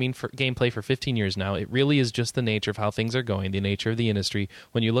online gameplay for 15 years now. It really is just the nature of how things are going, the nature of the industry.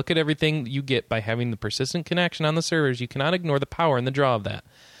 When you look at everything you get by having the persistent connection on the servers, you cannot ignore the power and the draw of that.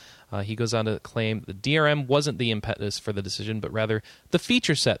 He goes on to claim the DRM wasn't the impetus for the decision, but rather the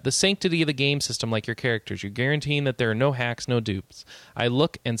feature set, the sanctity of the game system like your characters. You're guaranteeing that there are no hacks, no dupes. I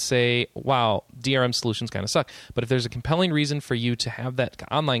look and say, wow, DRM solutions kind of suck. But if there's a compelling reason for you to have that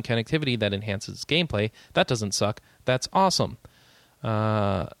online connectivity that enhances gameplay, that doesn't suck. That's awesome.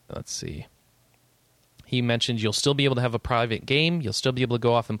 Let's see. He mentioned you'll still be able to have a private game. You'll still be able to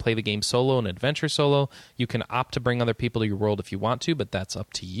go off and play the game solo and adventure solo. You can opt to bring other people to your world if you want to, but that's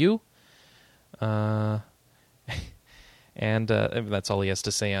up to you. And that's all he has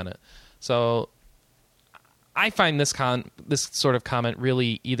to say on it. So I find this sort of comment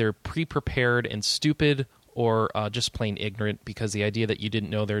really either pre-prepared and stupid or just plain ignorant, because the idea that you didn't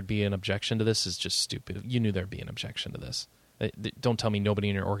know there'd be an objection to this is just stupid. You knew there'd be an objection to this. Don't tell me nobody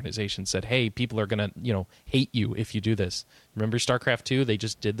in your organization said, hey, people are going to, hate you if you do this. Remember StarCraft 2? They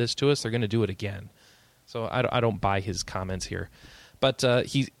just did this to us. They're going to do it again. So I don't buy his comments here. But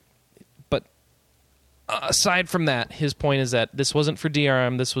aside from that, his point is that this wasn't for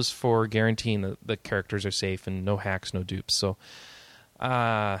DRM. This was for guaranteeing that the characters are safe and no hacks, no dupes. So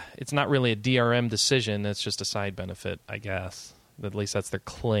it's not really a DRM decision. It's just a side benefit, I guess. At least that's their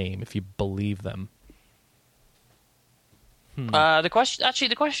claim, if you believe them. The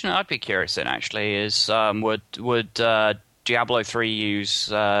question I'd be curious in actually is would Diablo 3 use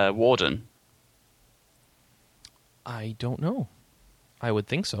Warden? I don't know. I would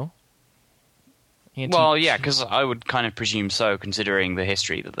think so. Well, yeah, because I would kind of presume so, considering the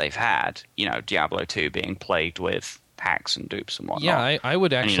history that they've had. You know, Diablo 2 being plagued with hacks and dupes and whatnot. Yeah, I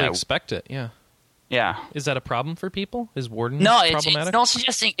would actually expect it. Yeah. Yeah. Is that a problem for people? Is Warden It's problematic? not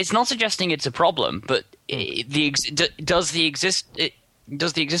suggesting. It's not suggesting it's a problem, but does the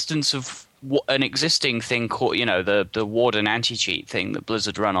existence of an existing thing called the Warden anti-cheat thing that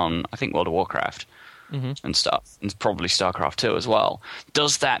Blizzard run on, I think, World of Warcraft and stuff, and probably StarCraft 2 as well.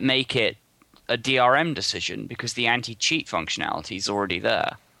 Does that make it a DRM decision because the anti-cheat functionality is already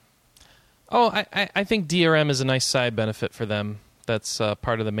there? Oh, I think DRM is a nice side benefit for them. That's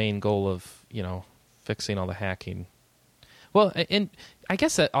part of the main goal of fixing all the hacking. Well, and I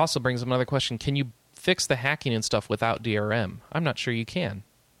guess that also brings up another question. Can you fix the hacking and stuff without DRM? I'm not sure you can.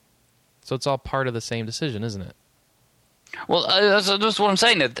 So it's all part of the same decision, isn't it? Well, that's what I'm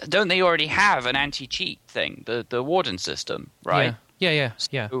saying. Don't they already have an anti-cheat thing, the Warden system, right? Yeah.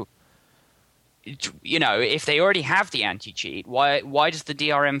 So, if they already have the anti-cheat, why does the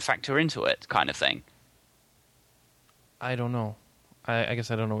DRM factor into it, kind of thing? I don't know. I guess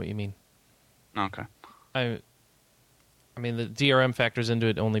I don't know what you mean. Okay. I mean, the DRM factors into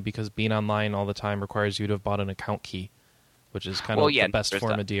it only because being online all the time requires you to have bought an account key, which is kind of the best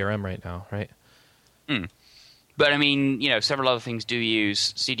form of DRM right now, right? But I mean, several other things do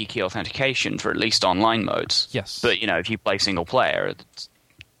use CD key authentication for at least online modes. Yes. But if you play single player, it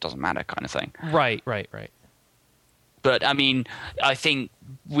doesn't matter, kind of thing. Right. But I mean, I think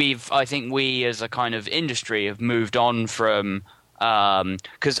we as a kind of industry have moved on from.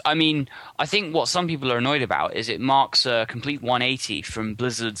 Because, I think what some people are annoyed about is it marks a complete 180 from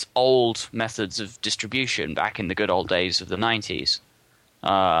Blizzard's old methods of distribution back in the good old days of the 90s.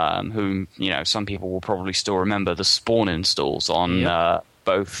 Whom, some people will probably still remember the Spawn installs on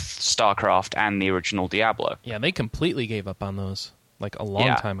both StarCraft and the original Diablo. Yeah, they completely gave up on those, like a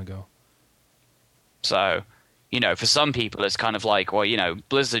long time ago. So, for some people, it's kind of like, well,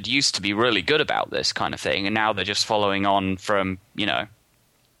 Blizzard used to be really good about this kind of thing, and now they're just following on from,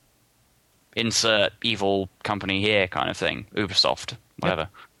 insert evil company here kind of thing, Ubisoft, whatever. Yep.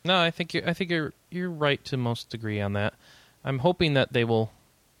 No, I think you're right to most degree on that. I'm hoping that they will,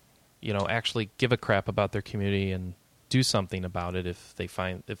 actually give a crap about their community and do something about it if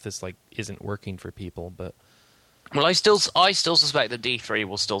this isn't working for people. But I still suspect that D3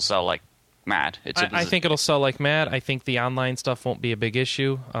 will still sell like mad. I think it'll sell like mad. I think the online stuff won't be a big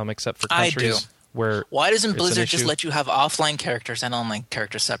issue, except for countries where. Why doesn't Blizzard just let you have offline characters and online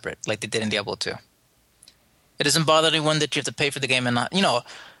characters separate, like they did in Diablo 2? It doesn't bother anyone that you have to pay for the game and not,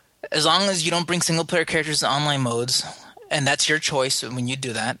 as long as you don't bring single player characters in online modes, and that's your choice. When you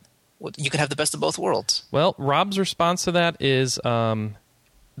do that, you can have the best of both worlds. Well, Rob's response to that is the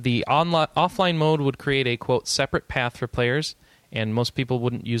offline mode would create a quote separate path for players, and most people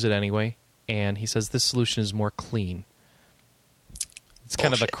wouldn't use it anyway. And he says this solution is more clean. It's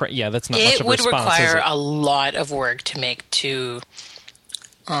kind of that's not much of a response. It would require a lot of work to make two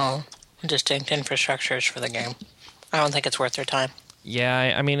distinct infrastructures for the game. I don't think it's worth their time.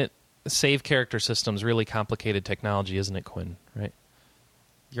 Yeah, I mean, save character system's really complicated technology, isn't it, Quinn? Right?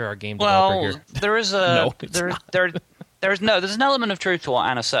 You're our game developer here. There is a there's an element of truth to what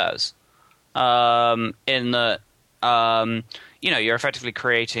Anna says, in that you're effectively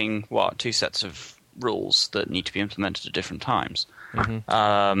creating two sets of rules that need to be implemented at different times.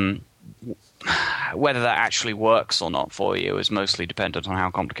 Whether that actually works or not for you is mostly dependent on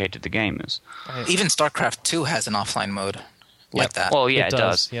how complicated the game is. Even StarCraft 2 has an offline mode like that. Well, yeah, it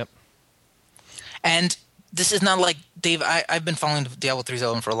does. Yep. And this is not like I've been following Diablo 3's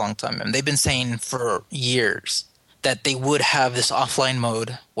development for a long time, and they've been saying for years that they would have this offline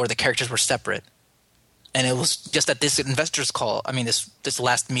mode where the characters were separate. And it was just at this investors call, this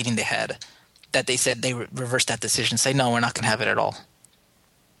last meeting they had, that they said they reversed that decision, say, no, we're not going to have it at all.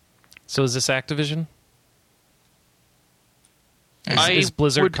 So is this Activision? Is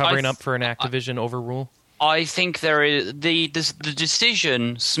Blizzard covering up for an Activision overrule? I think there is the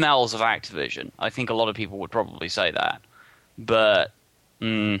decision smells of Activision. I think a lot of people would probably say that, but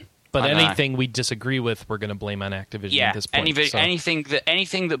anything we disagree with, we're going to blame on Activision at this point.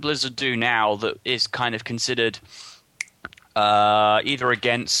 Anything that Blizzard do now that is kind of considered either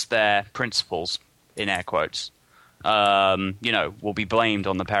against their principles, in air quotes, will be blamed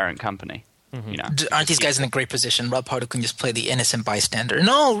on the parent company. Aren't these guys in a great position? Rob Harder can just play the innocent bystander.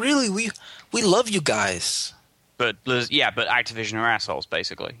 No, really, we love you guys. But Activision are assholes,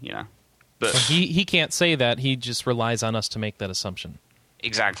 basically. But He can't say that. He just relies on us to make that assumption.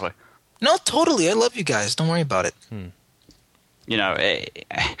 exactly. No, totally. I love you guys. Don't worry about it. You know,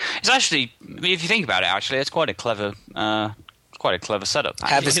 it's actually, I mean, if you think about it, actually, it's quite a clever setup.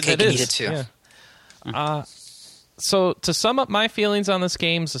 Have his It cake and is, eat it too. yeah. So to sum up my feelings on this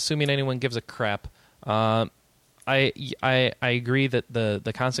game, assuming anyone gives a crap, I agree that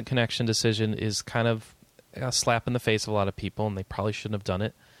the constant connection decision is kind of a slap in the face of a lot of people, and they probably shouldn't have done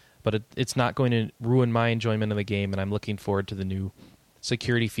it. But it's not going to ruin my enjoyment of the game, and I'm looking forward to the new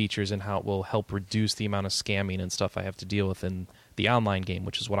security features and how it will help reduce the amount of scamming and stuff I have to deal with in the online game,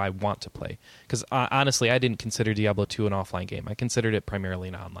 which is what I want to play. Because honestly, I didn't consider Diablo 2 an offline game. I considered it primarily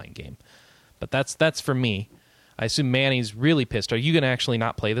an online game. But that's for me. I assume Manny's really pissed. Are you going to actually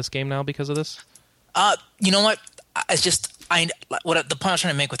not play this game now because of this? You know what? It's just the point I was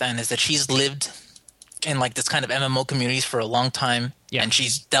trying to make with Anne is that she's lived in like this kind of MMO communities for a long time, and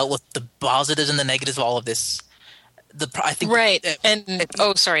she's dealt with the positives and the negatives of all of this. I think Right.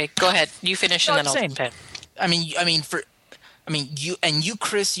 Sorry. Go ahead. You finish, and then I'll finish. You,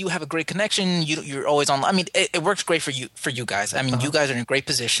 Chris, you have a great connection. You're always on. I mean, it works great for you guys. I mean, you guys are in a great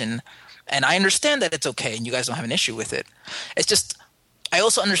position, and I understand that it's okay, and you guys don't have an issue with it. It's just I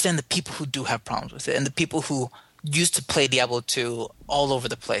also understand the people who do have problems with it, and the people who used to play Diablo 2 all over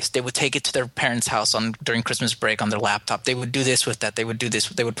the place. They would take it to their parents' house during Christmas break on their laptop. They would do this with that. They would do this.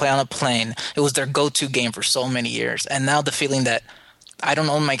 They would play on a plane. It was their go-to game for so many years. And now the feeling that I don't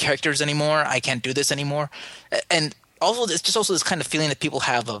own my characters anymore, I can't do this anymore. And also, it's just also this kind of feeling that people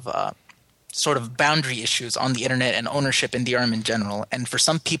have of sort of boundary issues on the internet and ownership in DRM in general. And for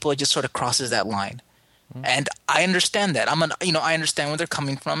some people, it just sort of crosses that line. And I understand that. I understand where they're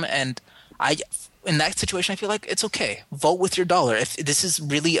coming from, and in that situation, I feel like it's okay. Vote with your dollar. If this is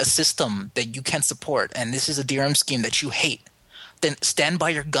really a system that you can't support, and this is a DRM scheme that you hate, then stand by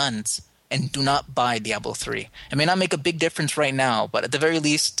your guns and do not buy Diablo 3. It may not make a big difference right now, but at the very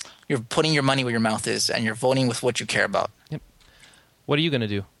least, you're putting your money where your mouth is, and you're voting with what you care about. Yep. What are you going to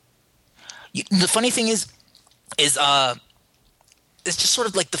do? The funny thing is it's just sort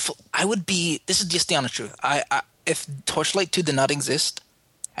of like I would be. This is just the honest truth. If Torchlight 2 did not exist,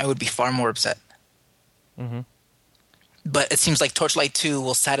 I would be far more upset. Mm-hmm. But it seems like Torchlight 2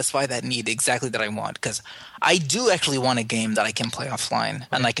 will satisfy that need exactly that I want, because I do actually want a game that I can play offline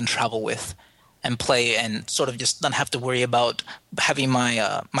and I can travel with and play and sort of just not have to worry about having my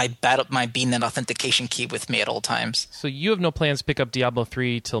BNet authentication key with me at all times. So you have no plans to pick up Diablo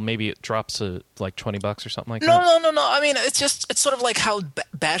 3 till maybe it drops to like $20 or something like that? No. I mean, it's sort of like how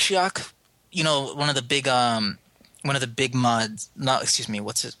Bashiok, one of the big mods.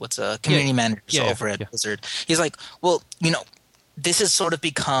 What's a community manager over at Blizzard? He's like, well, this has sort of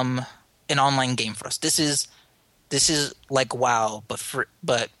become an online game for us. This is like WoW, but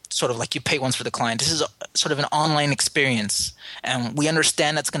sort of like you pay once for the client. This is sort of an online experience, and we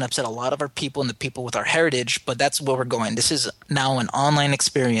understand that's going to upset a lot of our people and the people with our heritage, but that's where we're going. This is now an online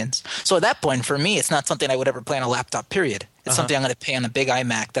experience. So at that point, for me, it's not something I would ever play on a laptop, period. It's something I'm going to pay on a big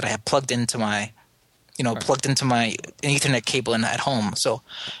iMac that I have plugged into my Ethernet cable at home. So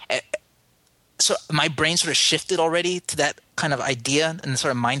my brain sort of shifted already to that kind of idea and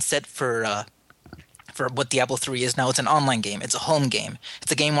sort of mindset for what Diablo 3 is now. It's an online game. It's a home game.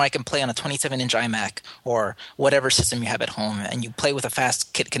 It's a game where I can play on a 27-inch iMac or whatever system you have at home, and you play with a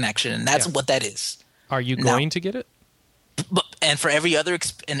fast kit connection, and that's what that is. Are you going to get it? And for every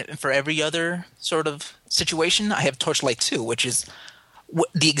other sort of situation, I have Torchlight 2, which is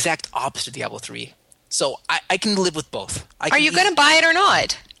the exact opposite of Diablo 3. So I can live with both. Are you going to buy it or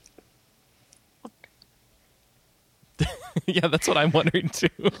not? Yeah, that's what I'm wondering too.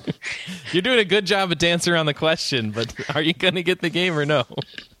 You're doing a good job of dancing around the question, but are you going to get the game or no?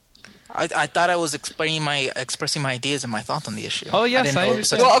 I thought I was expressing my ideas and my thoughts on the issue. Oh yes, I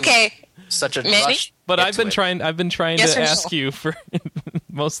understand. Well, okay. Such a Manny? rush. But I've been trying Yes to or no? ask you for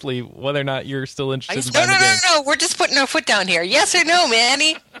mostly whether or not you're still interested in buying the game. No. We're just putting our foot down here. Yes or no,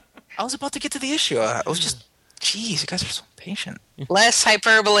 Manny? I was about to get to the issue. I was just, geez, you guys are so patient. Less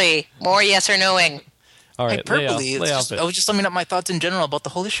hyperbole, more yes or noing. All right, Hyperbole. lay off it. I was just summing up my thoughts in general about the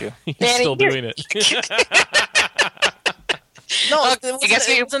whole issue. You're Manny, still doing it. No,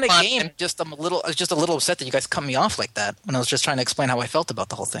 Okay, it wasn't a game. I was just a little upset that you guys cut me off like that when I was just trying to explain how I felt about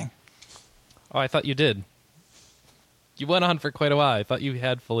the whole thing. Oh, I thought you did. You went on for quite a while. I thought you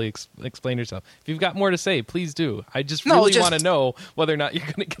had fully explained yourself. If you've got more to say, please do. I just really want to know whether or not you're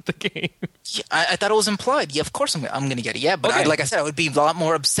going to get the game. Yeah, I thought it was implied. Yeah, of course I'm going to get it. Yeah, but Okay. like I said, I would be a lot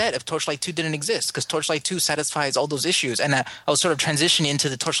more upset if Torchlight 2 didn't exist, because Torchlight 2 satisfies all those issues. And I was sort of transitioning into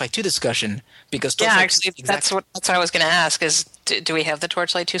the Torchlight 2 discussion because Torchlight 2 Actually, that's what I was going to ask. Is Do we have the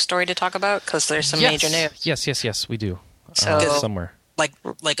Torchlight 2 story to talk about? Because there's some major news. Yes, we do. So- Somewhere. Like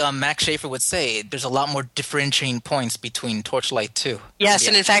Max Schaefer would say, there's a lot more differentiating points between Torchlight 2. Yes,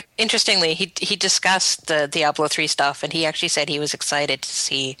 and in fact, interestingly, he discussed the Diablo 3 stuff, and he actually said he was excited to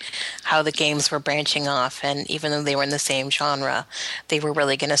see how the games were branching off, and even though they were in the same genre, they were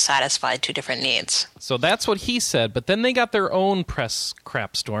really going to satisfy two different needs. So that's what he said, but then they got their own press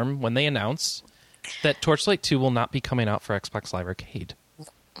crap storm when they announced that Torchlight 2 will not be coming out for Xbox Live Arcade.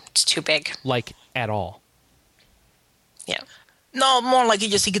 It's too big. Like, at all. Yeah. No, more like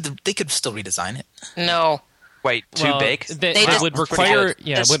they could still redesign it. No. Wait, too big? They just- would require...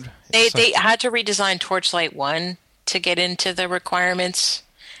 Yeah, Just- they had to redesign Torchlight 1 to get into the requirements,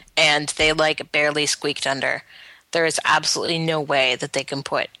 and they barely squeaked under. There is absolutely no way that they can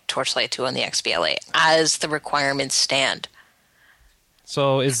put Torchlight 2 on the XBLA as the requirements stand.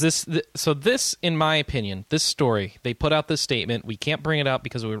 So is this... this, in my opinion, this story, they put out this statement, we can't bring it out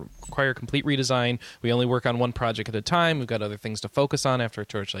because we require complete redesign. We only work on one project at a time. We've got other things to focus on after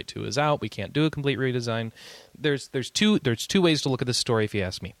Torchlight 2 is out. We can't do a complete redesign. There's two ways to look at this story, if you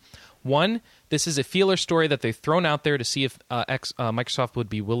ask me. One, this is a feeler story that they've thrown out there to see if Microsoft would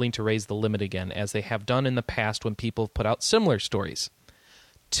be willing to raise the limit again, as they have done in the past when people have put out similar stories.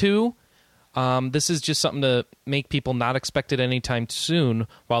 Two, this is just something to make people not expect it anytime soon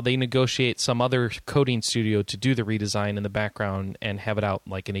while they negotiate some other coding studio to do the redesign in the background and have it out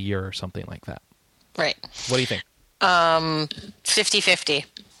in a year or something like that. Right. What do you think? 50-50.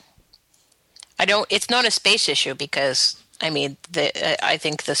 It's not a space issue because, I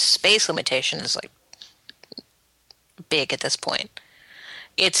think the space limitation is big at this point.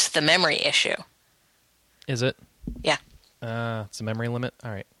 It's the memory issue. Is it? Yeah. It's a memory limit?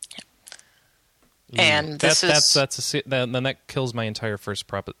 All right. And then that kills my entire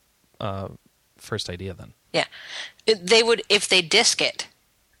first idea then. Yeah. They would, if they disk it,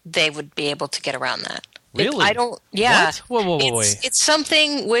 they would be able to get around that. Really? I don't. Yeah. What? Whoa, wait. It's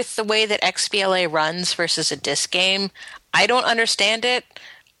something with the way that XBLA runs versus a disc game. I don't understand it.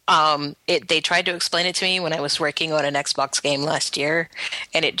 They tried to explain it to me when I was working on an Xbox game last year,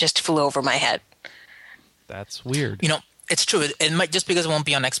 and it just flew over my head. That's weird. It's true. It might, just because it won't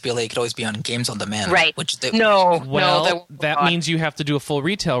be on XBLA, it could always be on Games on Demand. Right. That means you have to do a full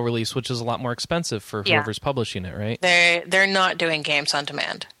retail release, which is a lot more expensive for whoever's publishing it, right? They're not doing Games on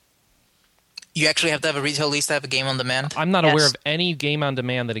Demand. You actually have to have a retail release to have a Game on Demand? I'm not aware of any game on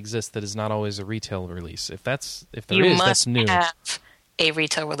demand that exists that is not always a retail release. If there is, that's new. You must have a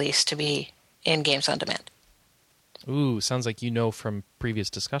retail release to be in Games on Demand. Ooh, sounds like from previous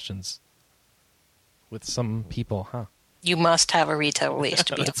discussions with some people, huh? You must have a retail release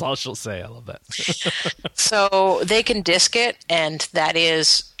to be. That's all she'll say. I love that. So they can disk it, and that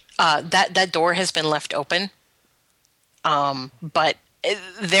is that door has been left open. But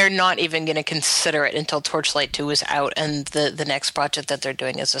they're not even going to consider it until Torchlight 2 is out and the next project that they're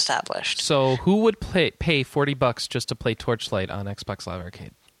doing is established. So who would pay $40 just to play Torchlight on Xbox Live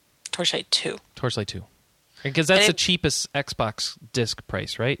Arcade? Torchlight 2. Torchlight 2. Because that's the cheapest Xbox disc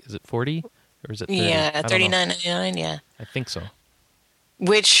price, right? Is it 40 or is it 30? Yeah, $39.99, yeah. I think so.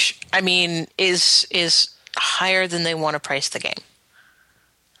 Which, is higher than they want to price the game.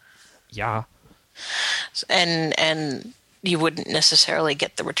 Yeah. And you wouldn't necessarily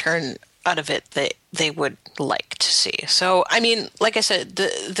get the return out of it that they would like to see. So, like I said,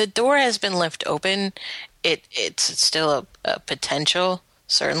 the door has been left open. It's still a potential,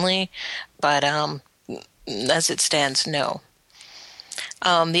 certainly, but as it stands, no.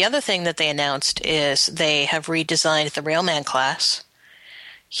 The other thing that they announced is they have redesigned the Railman class.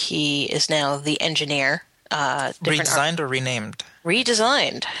 He is now the engineer. Redesigned or renamed?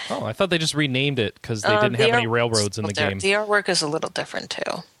 Redesigned. Oh, I thought they just renamed it because they didn't have any railroads in the game. The artwork is a little different,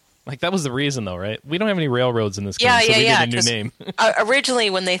 too. That was the reason, though, right? We don't have any railroads in this game, so we need a new name. Originally,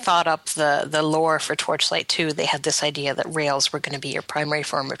 when they thought up the lore for Torchlight 2, they had this idea that rails were going to be your primary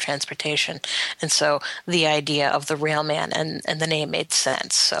form of transportation. And so the idea of the Railman and the name made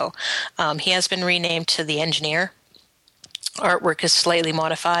sense. So he has been renamed to the engineer. Artwork is slightly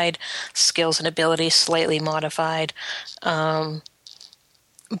modified. Skills and abilities slightly modified. But,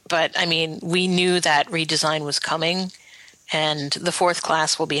 we knew that redesign was coming. And the fourth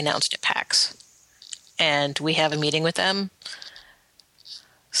class will be announced at PAX, and we have a meeting with them.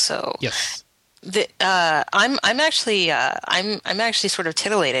 So yes, I'm actually sort of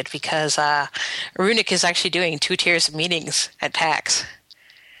titillated because Runic is actually doing 2 tiers of meetings at PAX.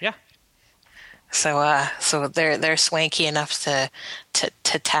 Yeah. So they're swanky enough to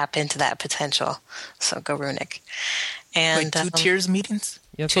tap into that potential. So go Runic. And Wait, 2 tiers meetings?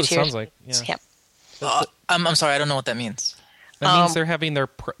 Yeah, that's what it sounds like. Yeah. Yep. I'm sorry, I don't know what that means. That means they're having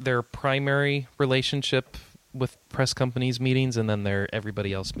their primary relationship with press companies meetings and then their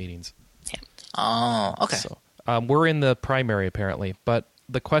everybody else meetings. Yeah. Oh, okay. So we're in the primary apparently, but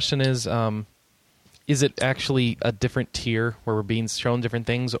the question is it actually a different tier where we're being shown different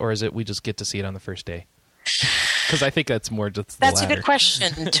things, or is it we just get to see it on the first day? Because I think that's more just the That's latter. a good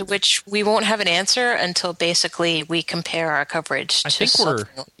question to which we won't have an answer until basically we compare our coverage to I think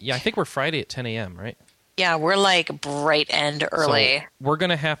something. we're Friday at 10 a.m., right? Yeah, we're like bright and early. So we're going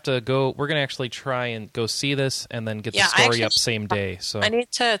to have to go, we're going to actually try and go see this and then get the Yeah, I story actually- up same day. So I need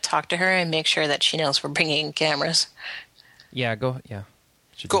to talk to her and make sure that she knows we're bringing cameras. yeah,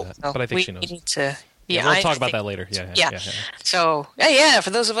 should Cool. do that. So But I think she knows. We need to. Yeah, Yeah, we'll talk about think- that later. Yeah. So for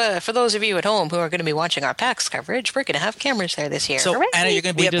those of you at home who are going to be watching our PAX coverage, we're going to have cameras there this year. So, Hooray! Anna, you're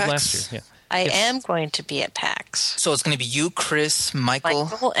going to be We at did PAX? last year. Yeah. I Yes. am going to be at PAX. So it's going to be you, Chris, Michael.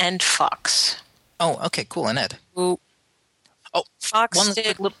 Michael and Fox. Oh, okay, cool, and Ed. Who Oh, Fox one-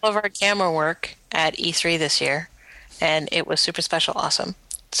 did a little of our camera work at E3 this year, and it was super special, awesome.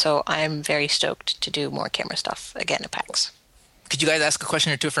 So I'm very stoked to do more camera stuff again at PAX. Could you guys ask a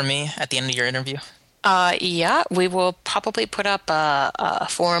question or two for me at the end of your interview? Yeah, we will probably put up a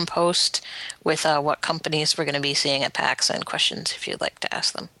forum post with what companies we're going to be seeing at PAX and questions if you'd like to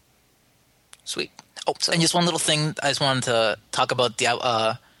ask them. Sweet. Oh, and just one little thing I just wanted to talk about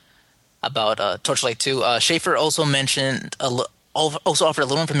Torchlight 2. Schaefer also mentioned also offered a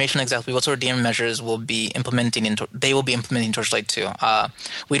little information on exactly what sort of DRM measures will be implementing. They will be implementing Torchlight 2.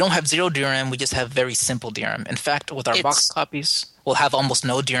 We don't have zero DRM. We just have very simple DRM. In fact, with our box copies, we'll have almost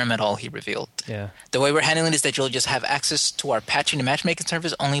no DRM at all. He revealed. Yeah. The way we're handling it is that you'll just have access to our patching and matchmaking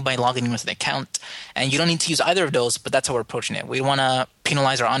service only by logging in with an account, and you don't need to use either of those. But that's how we're approaching it. We want to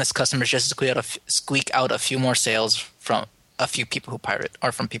penalize our honest customers just to squeak out a few more sales from a few people who pirate,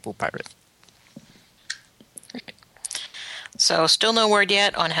 or from people who pirate. So still no word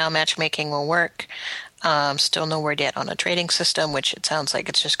yet on how matchmaking will work. Still no word yet on a trading system, which it sounds like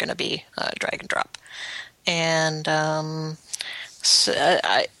it's just going to be drag and drop. And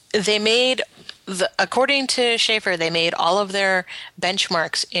they made, according to Schaefer, they made all of their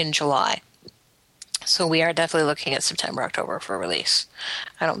benchmarks in July. So we are definitely looking at September, October for release.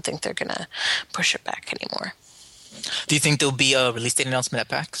 I don't think they're going to push it back anymore. Do you think there'll be a release date announcement at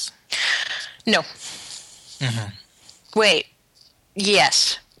PAX? No. Mm-hmm. Wait.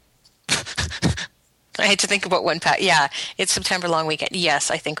 Yes. I had to think about when PAX. Yeah, it's September long weekend. Yes,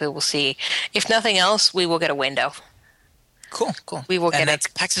 I think we will see. If nothing else, we will get a window. Cool. We will get it.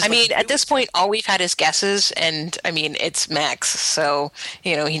 PAX is I like mean, 3 at this weeks. point, all we've had is guesses, and I mean, it's Max, so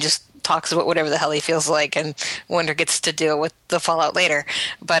he just talks about whatever the hell he feels like, and Wonder gets to deal with the fallout later.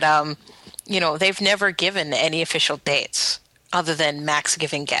 But they've never given any official dates other than Max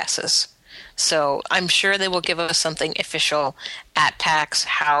giving guesses. So I'm sure they will give us something official at PAX.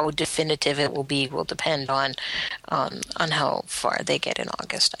 How definitive it will be will depend on how far they get in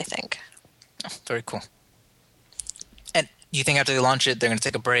August, I think. Oh, very cool. And you think after they launch it, they're going to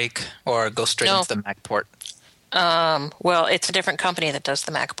take a break or go straight No. into the Mac port? Well, it's a different company that does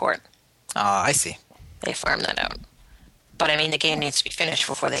the Mac port. I see. They farm that out. But I mean, the game needs to be finished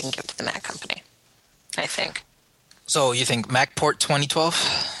before they can give it to the Mac company, I think. So you think Mac port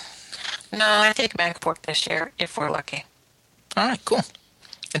 2012? No, I think Mac port this year, if we're lucky. All right, cool.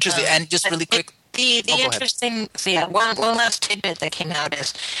 Interesting. And just really quick. The go ahead. interesting, one last tidbit that came out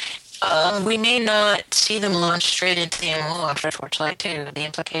is we may not see them launch straight into the MMO after Torchlight 2. The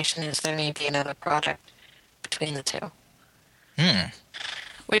implication is there may be another project between the two.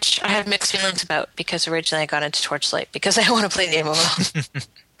 Which I have mixed feelings about, because originally I got into Torchlight because I want to play the MMO.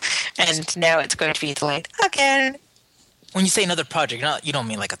 And now it's going to be delayed again. When you say another project, you don't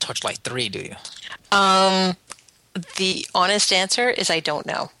mean like a Torchlight 3, do you? The honest answer is I don't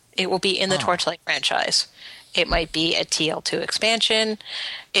know. It will be in the Torchlight franchise. It might be a TL2 expansion.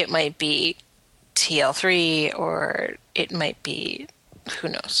 It might be TL3, or it might be, who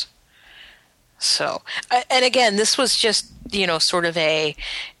knows. So, and again, this was just, sort of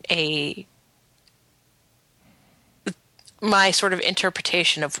my sort of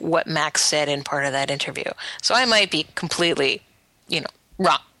interpretation of what Max said in part of that interview. So I might be completely,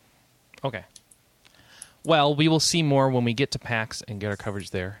 wrong. Okay. Well, we will see more when we get to PAX and get our coverage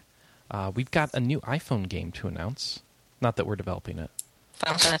there. We've got a new iPhone game to announce. Not that we're developing it.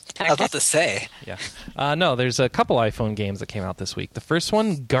 I was about to say. Yeah. No, there's a couple iPhone games that came out this week. The first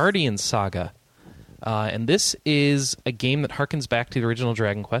one, Guardian Saga. And this is a game that harkens back to the original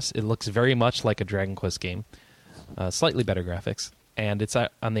Dragon Quest. It looks very much like a Dragon Quest game. Slightly better graphics. And it's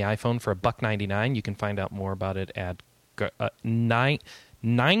on the iPhone for $1.99. You can find out more about it at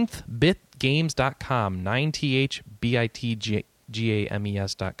 9thbitgames.com. 9thbitgames.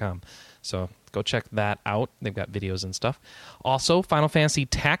 games.com. So go check that out. They've got videos and stuff. Also, Final Fantasy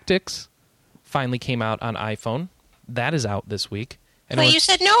Tactics finally came out on iPhone. That is out this week. But you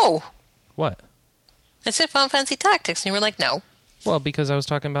said no. What? I said Final Fantasy Tactics, and you were like, no. Well, because I was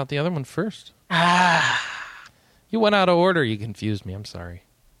talking about the other one first. You went out of order. You confused me. I'm sorry.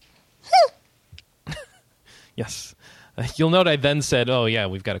 Yes. You'll note I then said, oh, yeah,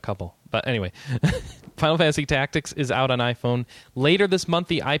 we've got a couple. But anyway, Final Fantasy Tactics is out on iPhone. Later this month,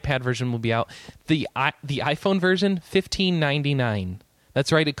 the iPad version will be out. The iPhone version, $15.99.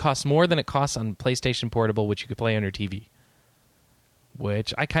 That's right. It costs more than it costs on PlayStation Portable, which you could play on your TV.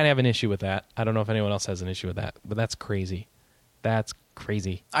 Which I kind of have an issue with that. I don't know if anyone else has an issue with that, but that's crazy. That's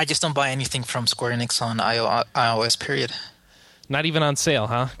crazy. I just don't buy anything from Square Enix on iOS, period. Not even on sale,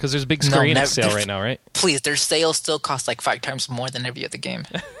 huh? Because there's a big Square Enix sale right now, right? Please, their sale still costs like 5 times more than every other game.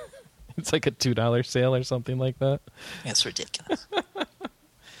 It's like a $2 sale or something like that. It's ridiculous.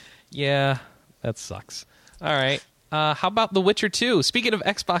 Yeah, that sucks. All right. How about The Witcher 2? Speaking of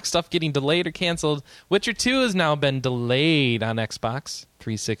Xbox stuff getting delayed or canceled, Witcher 2 has now been delayed on Xbox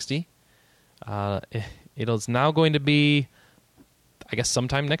 360. It is now going to be, I guess,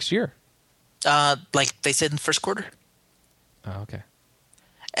 sometime next year. Like they said in the first quarter. Oh, okay.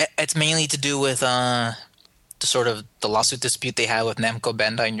 It's mainly to do with the lawsuit dispute they have with Namco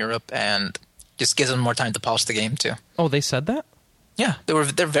Bandai in Europe, and just gives them more time to polish the game too. Oh, they said that? Yeah, they're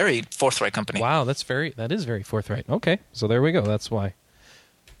very forthright company. Wow, that is very forthright. Okay, so there we go. That's why.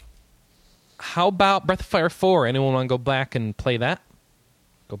 How about Breath of Fire 4? Anyone want to go back and play that?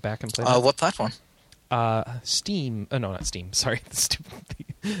 Go back and play that? What platform? Steam. No, not Steam. Sorry.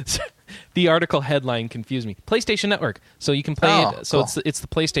 The article headline confused me. PlayStation Network. So you can play it. So cool. It's the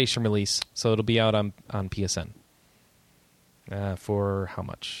PlayStation release. So it'll be out on PSN. For how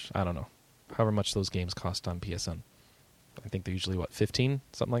much? I don't know. However much those games cost on PSN. I think they're usually, what, 15?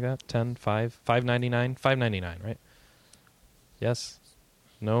 Something like that? 10? 5? $5.99? $5.99, right? Yes?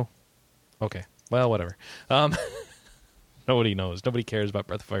 No? Okay. Well, whatever. Nobody knows. Nobody cares about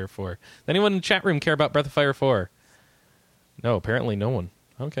Breath of Fire 4. Does anyone in the chat room care about Breath of Fire 4? No, apparently no one.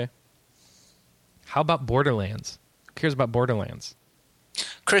 Okay. How about Borderlands? Who cares about Borderlands?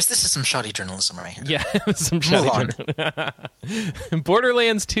 Chris, this is some shoddy journalism right here. Yeah, some shoddy journalism.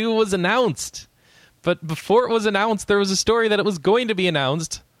 Borderlands 2 was announced. But before it was announced, there was a story that it was going to be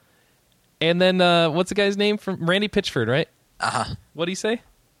announced. And then, what's the guy's name? From Randy Pitchford, right? Uh-huh. What'd he say?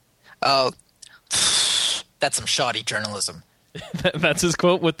 Oh, that's some shoddy journalism. That's his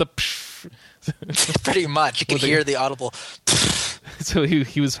quote with the Pretty much. You can hear the audible. So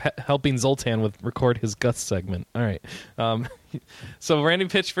he was helping Zoltan record his Gus segment. All right. So Randy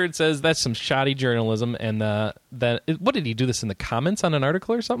Pitchford says that's some shoddy journalism. And what did he do this in the comments on an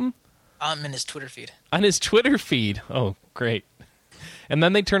article or something? In his Twitter feed. On his Twitter feed. Oh, great. And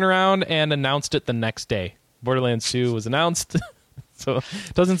then they turn around and announced it the next day. Borderlands 2 was announced. So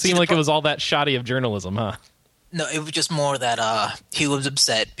it doesn't seem like it was all that shoddy of journalism, huh? No, it was just more that he was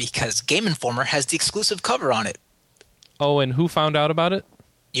upset because Game Informer has the exclusive cover on it. Oh, and who found out about it?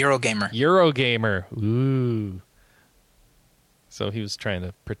 Eurogamer. Ooh. So he was trying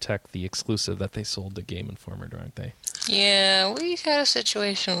to protect the exclusive that they sold to Game Informer, aren't they? Yeah, we had a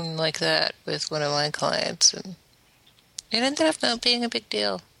situation like that with one of my clients, and it ended up not being a big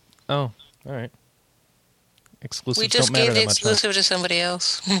deal. Oh, all right. Exclusives we just don't matter gave the that much, exclusive to somebody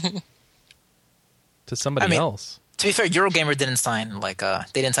else. To somebody else? To be fair, Eurogamer didn't sign they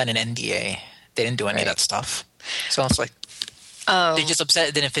didn't sign an NDA. They didn't do any of that stuff. So it's like they're just upset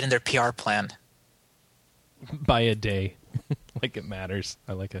it didn't fit in their PR plan. By a day. Like it matters.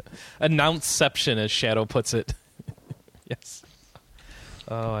 I like it. Announceception, as Shadow puts it. Yes.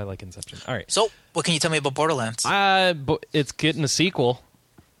 Oh, I like Inception. All right. So, what can you tell me about Borderlands? It's getting a sequel,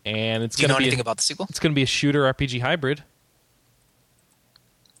 and it's Do you know anything about the sequel? It's going to be a shooter RPG hybrid,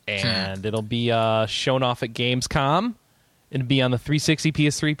 and it'll be shown off at Gamescom. It'll be on the 360,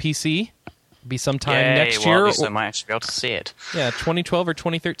 PS3, PC. It'll be sometime next year. I might actually be able to see it. Yeah, 2012 or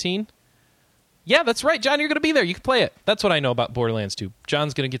 2013. Yeah, that's right, John. You're going to be there. You can play it. That's what I know about Borderlands 2.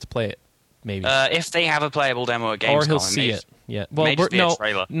 John's going to get to play it. Maybe if they have a playable demo at Gamescom, or he'll see it. Yeah, well,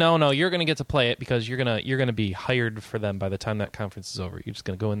 no, you're going to get to play it because you're gonna be hired for them by the time that conference is over. You're just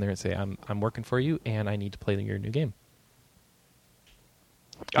going to go in there and say, "I'm working for you, and I need to play your new game."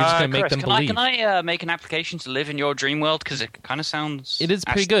 You're just going to make them believe. Can I make an application to live in your dream world? Because it kind of sounds. It is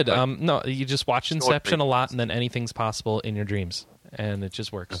pretty good. No, you just watch Inception a lot, and then anything's possible in your dreams, and it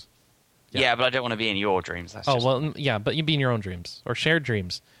just works. Yeah, but I don't want to be in your dreams. Yeah, but you be in your own dreams or shared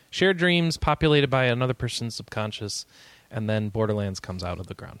dreams. Shared dreams populated by another person's subconscious, and then Borderlands comes out of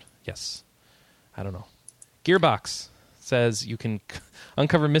the ground. Yes. I don't know. Gearbox says you can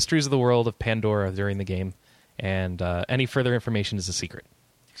uncover mysteries of the world of Pandora during the game, and any further information is a secret.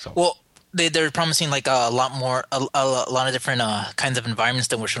 So. Well, they're promising like a lot more, a lot of different kinds of environments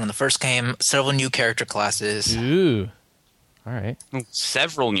than were shown in the first game. Several new character classes. Ooh. All right.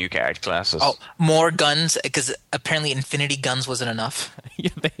 Several new character classes. Oh, more guns, because apparently Infinity Guns wasn't enough. Yeah,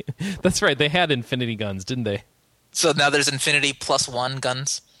 that's right. They had Infinity Guns, didn't they? So now there's Infinity +1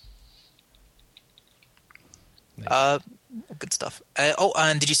 guns. Nice. Good stuff.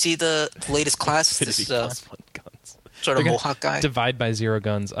 And did you see the latest class? Infinity This +1 guns. sort of Mohawk guy. Divide by 0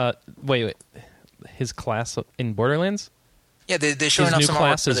 guns. Wait. His class in Borderlands? Yeah, they're showing His off new some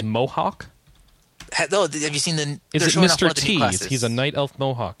class more. is Mohawk? Have you seen the? Is they're it showing off Mr. one of the new T? classes. He's a Night Elf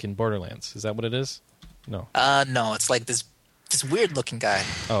Mohawk in Borderlands. Is that what it is? No. No, it's like this weird looking guy.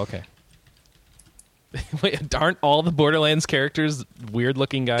 Oh, okay. Wait, aren't all the Borderlands characters weird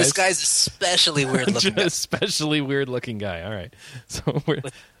looking guys? This guy's especially weird looking. Especially weird looking guy. All right. So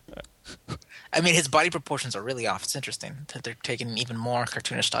I mean, his body proportions are really off. It's interesting that they're taking even more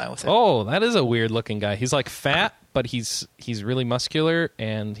cartoonish style with it. Oh, that is a weird looking guy. He's like fat, but he's really muscular,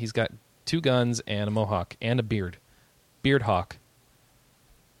 and he's got 2 guns and a mohawk and a beard. Beard hawk.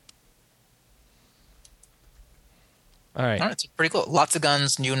 All right. All right, it's pretty cool. Lots of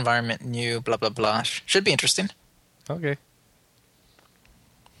guns, new environment, new blah blah blah. Should be interesting. Okay.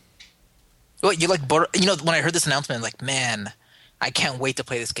 Well, you like Border? You know, when I heard this announcement, I'm like, man, I can't wait to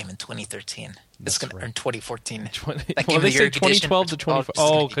play this game in 2013. It's going to earn 2014. That Well, they say Year edition 2012 to for 20. 12 is Oh,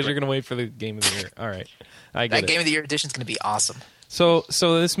 gonna be because you're great. going to wait for the game of the year. All right. I get That it. Game of the Year edition is going to be awesome. So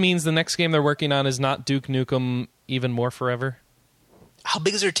this means the next game they're working on is not Duke Nukem Even More Forever? How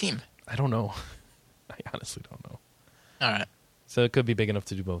big is their team? I don't know. I honestly don't know. All right. So it could be big enough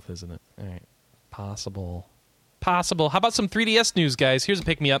to do both, isn't it? All right. Possible. How about some 3DS news, guys? Here's a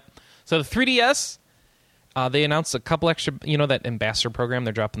pick-me-up. So the 3DS, they announced a couple extra, that ambassador program.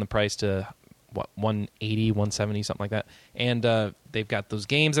 They're dropping the price to, what, 180, 170, something like that. And they've got those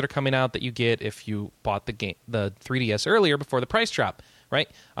games that are coming out that you get if you bought the 3DS earlier before the price drop, right?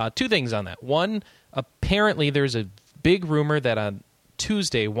 2 things on that. One, apparently there's a big rumor that on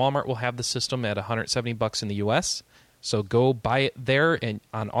Tuesday, Walmart will have the system at $170 in the U.S., so go buy it there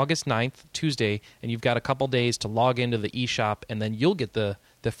on August 9th, Tuesday, and you've got a couple days to log into the eShop, and then you'll get the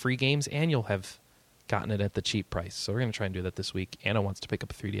free games, and you'll have gotten it at the cheap price. So we're going to try and do that this week. Anna wants to pick up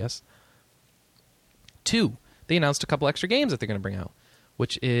a 3DS. 2, they announced a couple extra games that they're going to bring out,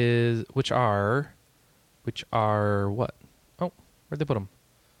 which are what? Oh, where'd they put them?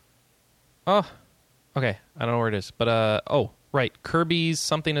 Oh, okay, I don't know where it is, but right, Kirby's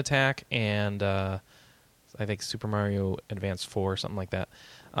Something Attack and I think Super Mario Advance 4, something like that.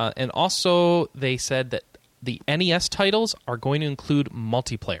 And also, they said that the NES titles are going to include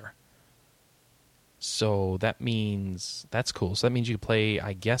multiplayer. So that means that's cool. So that means you can play,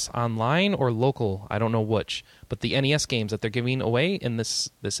 I guess, online or local. I don't know which. But the NES games that they're giving away in this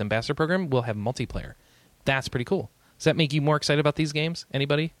ambassador program will have multiplayer. That's pretty cool. Does that make you more excited about these games?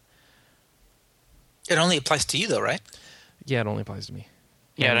 Anybody? It only applies to you, though, right? Yeah, it only applies to me.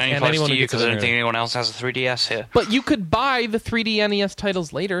 Yeah, it only And applies anyone to who you gets it because I don't earlier. think anyone else has a 3DS here. But you could buy the 3D NES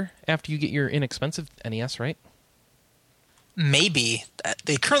titles later after you get your inexpensive NES, right? Maybe.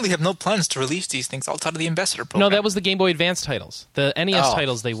 They currently have no plans to release these things outside of the ambassador program. No, that was the Game Boy Advance titles. The NES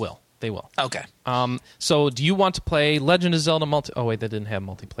titles, they will. They will. Okay. So do you want to play Legend of Zelda Oh, wait, that didn't have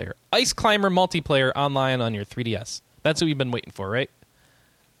multiplayer. Ice Climber multiplayer online on your 3DS. That's what you've been waiting for, right?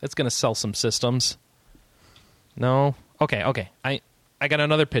 That's going to sell some systems. No? Okay. I got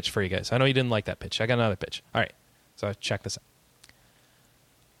another pitch for you guys. I know you didn't like that pitch. I got another pitch. All right. So check this out.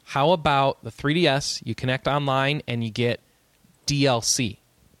 How about the 3DS, you connect online, and you get DLC?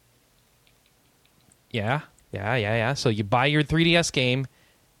 Yeah. So you buy your 3DS game,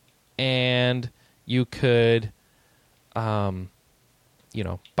 and you could, buy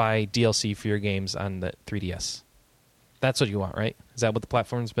DLC for your games on the 3DS. That's what you want, right? Is that what the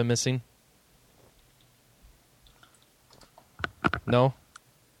platform's been missing? No?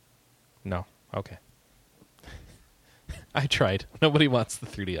 Okay. I tried. Nobody wants the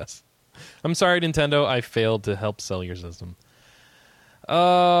 3DS. I'm sorry, Nintendo. I failed to help sell your system.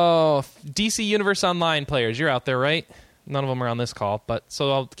 Oh, DC Universe Online players, you're out there, right? None of them are on this call, but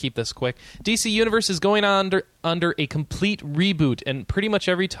so I'll keep this quick. DC Universe is going under a complete reboot, and pretty much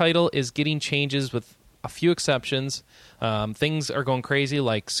every title is getting changes with a few exceptions. Things are going crazy,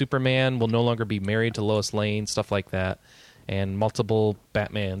 like Superman will no longer be married to Lois Lane, stuff like that. And multiple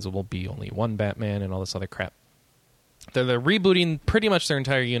Batmans will be only one Batman and all this other crap. They're rebooting pretty much their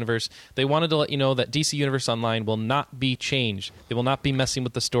entire universe. They wanted to let you know that DC Universe Online will not be changed. They will not be messing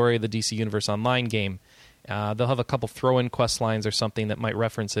with the story of the DC Universe Online game. They'll have a couple throw-in quest lines or something that might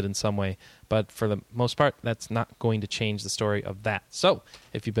reference it in some way, but for the most part, that's not going to change the story of that. So,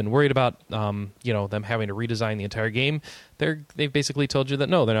 if you've been worried about, them having to redesign the entire game, they've basically told you that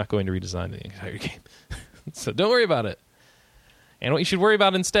no, they're not going to redesign the entire game. So don't worry about it. And what you should worry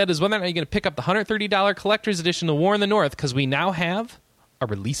about instead is whether or not you're going to pick up the $130 collector's edition of War in the North, because we now have a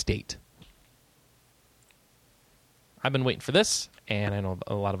release date. I've been waiting for this, and I know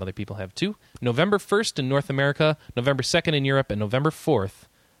a lot of other people have too. November 1st in North America, November 2nd in Europe, and November 4th.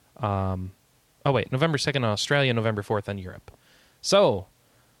 November 2nd in Australia, November 4th in Europe. So,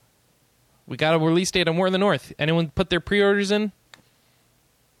 we got a release date on War in the North. Anyone put their pre-orders in?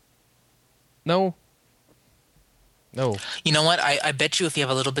 No? No. You know what? I bet you if you have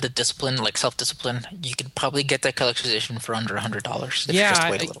a little bit of discipline, like self-discipline, you could probably get that collector's edition for under $100. If you just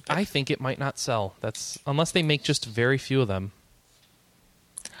wait a little bit. I think it might not sell. That's unless they make just very few of them.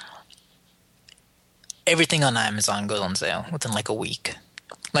 Everything on Amazon goes on sale within like a week.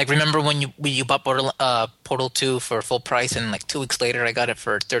 Like, remember when you bought Portal 2 for full price, and like 2 weeks later I got it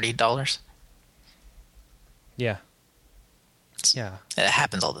for $30? Yeah. Yeah. It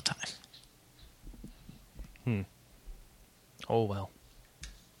happens all the time. Oh, well.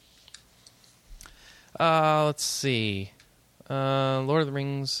 Let's see. Lord of the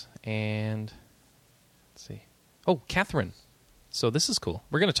Rings and... Let's see. Oh, Catherine. So this is cool.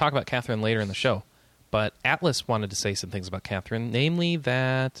 We're going to talk about Catherine later in the show. But Atlas wanted to say some things about Catherine, namely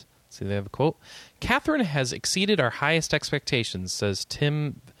that... Let's see, they have a quote. Catherine has exceeded our highest expectations, says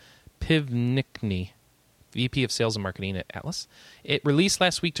Tim Pivnikny, VP of Sales and Marketing at Atlas. It released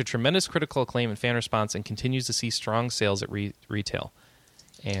last week to tremendous critical acclaim and fan response and continues to see strong sales at retail.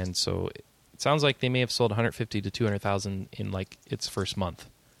 And so it sounds like they may have sold 150 to 200,000 in like its first month,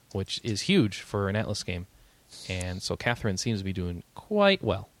 which is huge for an Atlas game. And so Catherine seems to be doing quite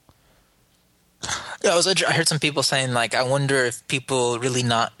well. Yeah, I heard some people saying, like, I wonder if people really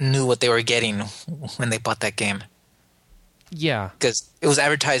not knew what they were getting when they bought that game. Yeah, because it was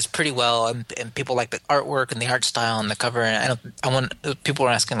advertised pretty well, and people liked the artwork and the art style and the cover. And people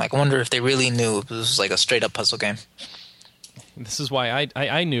were asking, like, I wonder if they really knew it was like a straight up puzzle game. This is why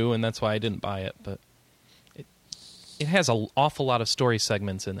I knew, and that's why I didn't buy it. But it has an awful lot of story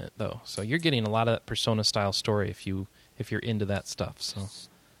segments in it, though. So you're getting a lot of that Persona style story if you're into that stuff. So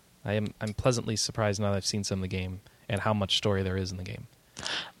I'm pleasantly surprised now that I've seen some of the game and how much story there is in the game.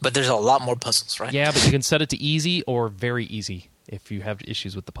 But there's a lot more puzzles, right? Yeah, but you can set it to easy or very easy if you have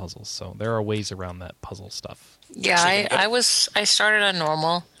issues with the puzzles. So there are ways around that puzzle stuff. Yeah, I started on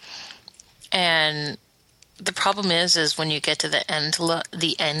normal, and the problem is when you get to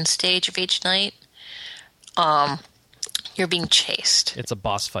the end stage of each night, you're being chased. It's a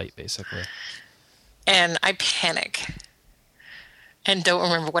boss fight, basically. And I panic and don't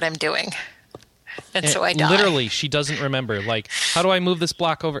remember what I'm doing. And so I die. Literally, she doesn't remember. Like, how do I move this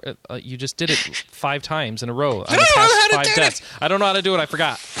block over? You just did it 5 times in a row. On the past 5 deaths. I don't know how to do it. I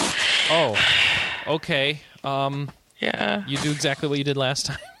forgot. Oh, okay. Yeah. You do exactly what you did last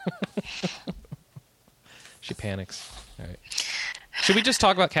time. She panics. All right. Should we just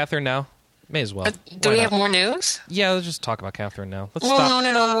talk about Catherine now? May as well. Do we have more news? Yeah, let's just talk about Catherine now. Let's well, stop.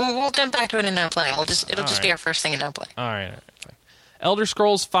 No. We'll jump back to it in now playing. It'll just be our first thing in now play. All right. Fine. Elder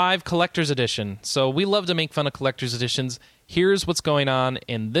Scrolls V Collector's Edition. So we love to make fun of Collector's Editions. Here's what's going on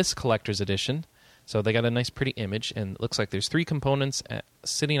in this Collector's Edition. So they got a nice pretty image, and it looks like there's 3 components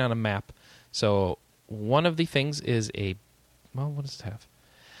sitting on a map. So one of the things is what does it have?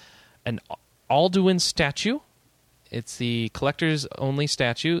 An Alduin statue. It's the collector's only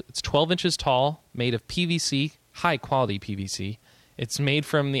statue. It's 12 inches tall, made of PVC, high quality PVC. It's made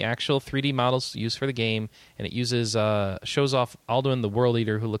from the actual 3D models used for the game, and it shows off Alduin, the World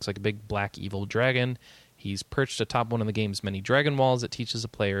Eater, who looks like a big black evil dragon. He's perched atop one of the game's many dragon walls that teaches the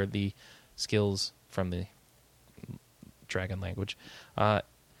player the skills from the dragon language. It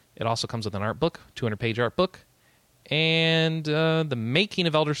also comes with an art book, 200-page art book, and the Making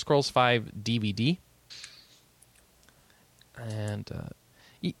of Elder Scrolls V DVD. And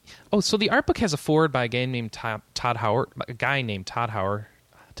so the art book has a foreword by a guy named Todd Howard.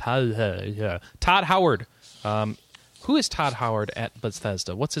 Todd Howard. Who is Todd Howard at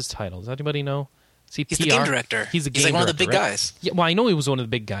Bethesda? What's his title? Does anybody know? He's the game director. He's like one of the big guys. Yeah, well, I know he was one of the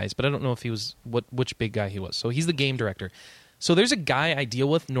big guys, but I don't know if he was which big guy he was. So he's the game director. So there's a guy I deal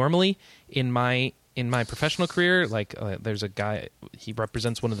with normally in my professional career. Like there's a guy, he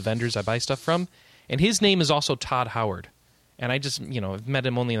represents one of the vendors I buy stuff from, and his name is also Todd Howard. And I just, I've met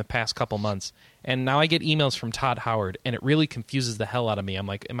him only in the past couple months. And now I get emails from Todd Howard, and it really confuses the hell out of me. I'm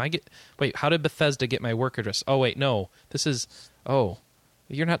like, wait, how did Bethesda get my work address? Oh, wait, no. This is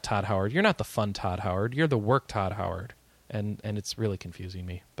You're not Todd Howard. You're not the fun Todd Howard. You're the work Todd Howard. And it's really confusing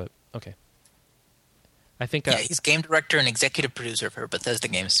me. But, okay. I think... Yeah, he's game director and executive producer for Bethesda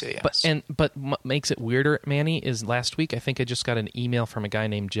Game Studios. But what makes it weirder, Manny, is last week I think I just got an email from a guy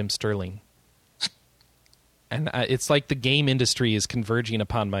named Jim Sterling. And it's like the game industry is converging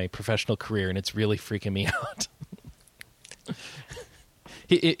upon my professional career, and it's really freaking me out.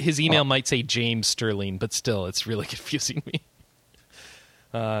 His email might say James Sterling, but still, it's really confusing me.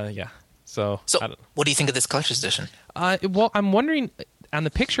 Yeah. So what do you think of this collector's edition? Well, I'm wondering, on the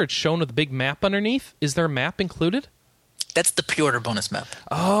picture it's shown with a big map underneath. Is there a map included? That's the pre-order bonus map.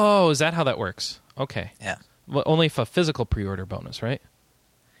 Oh, is that how that works? Okay. Yeah. Well, only if a physical pre-order bonus, right?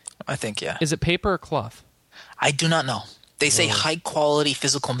 I think, yeah. Is it paper or cloth? I do not know. They say high-quality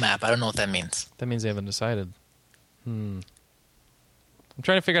physical map. I don't know what that means. That means they haven't decided. I'm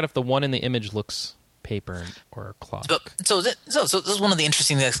trying to figure out if the one in the image looks paper or cloth. So this is one of the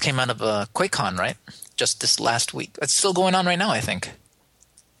interesting things that came out of QuakeCon, right? Just this last week. It's still going on right now, I think.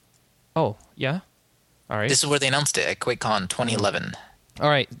 Oh, yeah? All right. This is where they announced it at QuakeCon 2011. All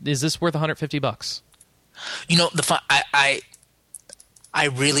right. Is this worth $150? You know, I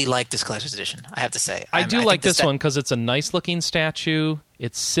really like this collector's edition, I have to say. I do like this one because it's a nice-looking statue.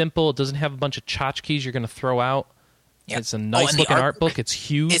 It's simple. It doesn't have a bunch of tchotchkes you're going to throw out. Yep. It's a nice-looking art book. It's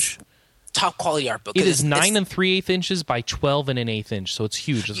huge. It's top-quality art book. It is 9 3/8 inches by 12 1/8 inch, so it's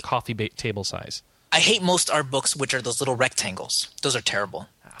huge. It's coffee table size. I hate most art books, which are those little rectangles. Those are terrible.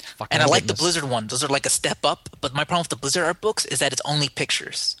 And I like the Blizzard one. Those are like a step up. But my problem with the Blizzard art books is that it's only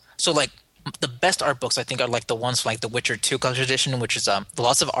pictures. So, like, the best art books, I think, are like the ones like The Witcher 2 Collector's Edition, which is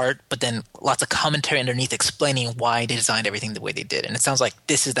lots of art, but then lots of commentary underneath explaining why they designed everything the way they did. And it sounds like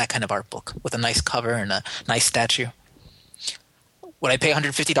this is that kind of art book with a nice cover and a nice statue. Would I pay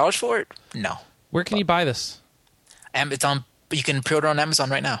 $150 for it? No. Where can you buy this? It's on. You can pre-order on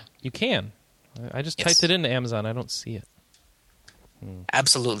Amazon right now. You can. I just typed it into Amazon. I don't see it.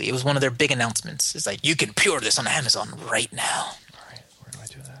 Absolutely. It was one of their big announcements. It's like, you can pre-order this on Amazon right now. All right. Where do I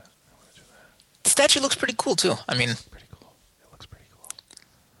do that? The statue looks pretty cool, too. I mean... Pretty cool. It looks pretty cool.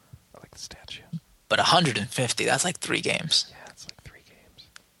 I like the statue. But 150, that's like 3 games. Yeah, it's like 3 games.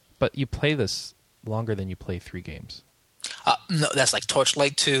 But you play this longer than you play 3 games. No, that's like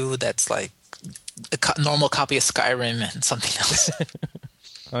Torchlight 2. That's like a normal copy of Skyrim and something else.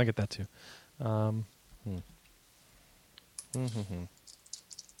 I get that, too.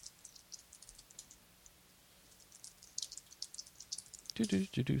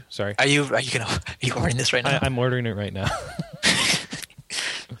 Sorry. Are you ordering this right now? I'm ordering it right now.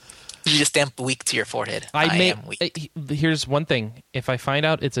 You just stamp weak to your forehead. I am weak. Here's one thing: if I find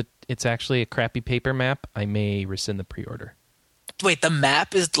out it's actually a crappy paper map, I may rescind the pre-order. Wait, the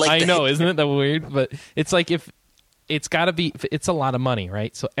map is like... I know, isn't it that weird? But it's like if it's got to be. It's a lot of money,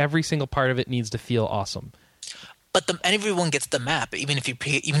 right? So every single part of it needs to feel awesome. But everyone gets the map, even if you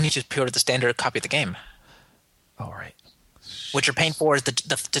just pre-order the standard copy of the game. All right. What you're paying for is the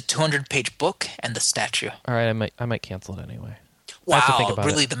 200-page book and the statue. All right, I might cancel it anyway. Wow, I have to think about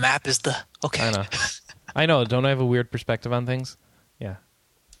really? it. The map is the... Okay. I know. Don't I have a weird perspective on things? Yeah.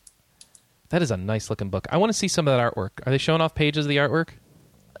 That is a nice-looking book. I want to see some of that artwork. Are they showing off pages of the artwork?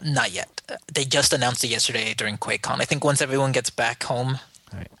 Not yet. They just announced it yesterday during QuakeCon. I think once everyone gets back home...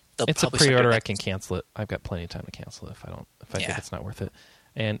 All right. It's a pre-order. I can cancel it. I've got plenty of time to cancel it if I think it's not worth it.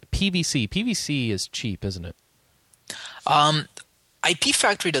 And PVC is cheap, isn't it? IP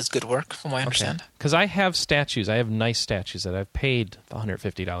Factory does good work, from what I understand. Because I have statues. I have nice statues that I've paid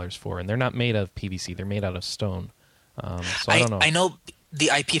 $150 for, and they're not made of PVC. They're made out of stone. So I don't know. I know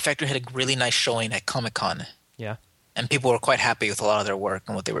the IP Factory had a really nice showing at Comic-Con. Yeah. And people were quite happy with a lot of their work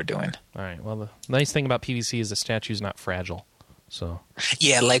and what they were doing. All right. Well, the nice thing about PVC is the statue's not fragile. So.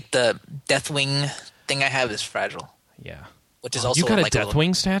 Yeah, like the Deathwing thing I have is fragile. Yeah. Which is also you got like a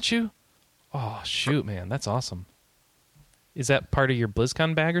Deathwing statue? Oh, shoot, man. That's awesome. Is that part of your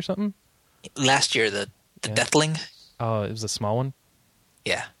BlizzCon bag or something? Last year, the Deathling. Oh, it was a small one?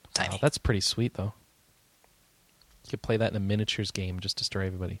 Yeah, tiny. Oh, that's pretty sweet, though. You could play that in a miniatures game, just destroy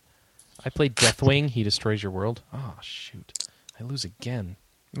everybody. I played Deathwing, he destroys your world. Oh, shoot. I lose again.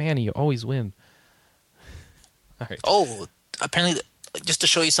 Man, you always win. All right. Oh, apparently, just to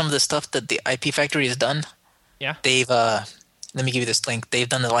show you some of the stuff that the IP Factory has done. Yeah. They've, let me give you this link. They've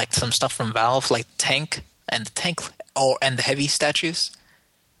done like some stuff from Valve, like Tank and the Tank... and the heavy statues.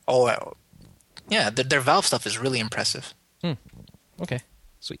 Yeah, their Valve stuff is really impressive. Okay,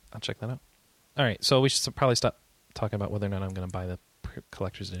 sweet. I'll check that out. All right, so we should probably stop talking about whether or not I'm going to buy the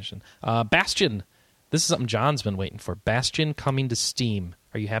collector's edition. Bastion. This is something John's been waiting for. Bastion coming to Steam.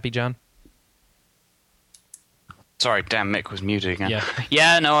 Are you happy, John? Sorry, damn, Mick was muted again. Yeah.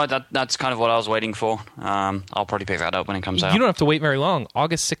 Yeah, no, that's kind of what I was waiting for. I'll probably pick that up when it comes out. You don't have to wait very long.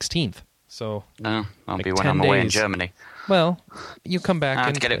 August 16th. So No, I'll like be when 10 I'm away in days. Germany. Well, you come back I have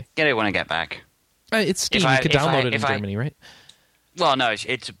and to get it when I get back. It's Steam. If I- you could if download I- it in if I- Germany, right? Well, no,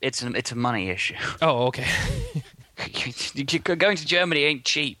 it's a money issue. Oh, okay. Going to Germany ain't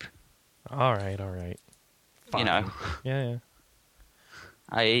cheap. all right. Fine. You know, Yeah.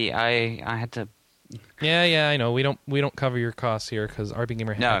 I had to. Yeah, I know. We don't cover your costs here because RP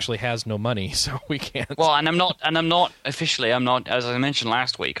Gamer No. actually has no money, so we can't. Well, and I'm not officially. I'm not, as I mentioned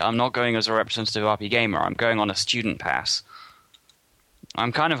last week. I'm not going as a representative RP Gamer. I'm going on a student pass.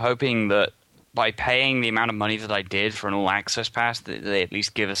 I'm kind of hoping that by paying the amount of money that I did for an all access pass, that they at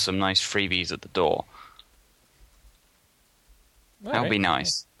least give us some nice freebies at the door. All That would right. be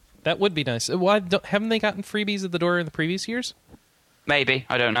nice. That would be nice. Why haven't they gotten freebies at the door in the previous years? Maybe,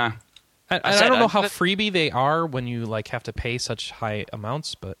 I don't know. I don't know how freebie they are when you like have to pay such high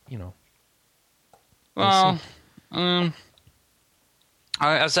amounts, but you know. Well, I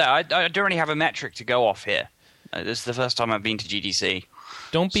don't really have a metric to go off here. This is the first time I've been to GDC.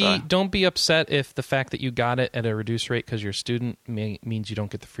 Don't be upset if the fact that you got it at a reduced rate because you're a student means you don't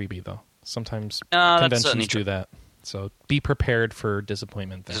get the freebie though. Sometimes that's certainly conventions true. do that. So be prepared for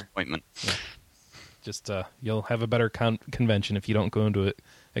disappointment there. Disappointment. Just you'll have a better convention if you don't go into it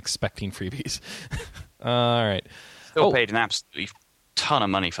expecting freebies. All right. Still paid an absolutely ton of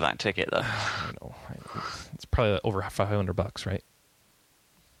money for that ticket, though. I know. It's probably over $500, right?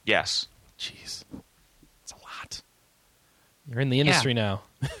 Yes. Jeez. It's a lot. You're in the industry now.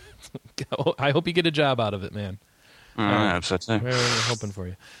 I hope you get a job out of it, man. I hope so too. We're hoping for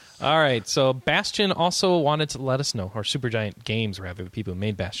you. All right, so Bastion also wanted to let us know, or Supergiant Games, rather, the people who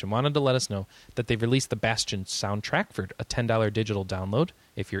made Bastion, wanted to let us know that they've released the Bastion soundtrack for a $10 digital download,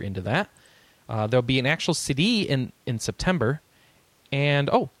 if you're into that. There'll be an actual CD in September. And,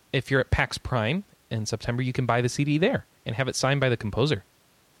 if you're at PAX Prime in September, you can buy the CD there and have it signed by the composer,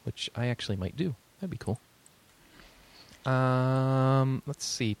 which I actually might do. That'd be cool. Let's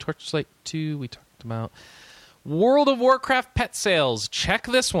see. Torchlight 2, we talked about. World of Warcraft pet sales. Check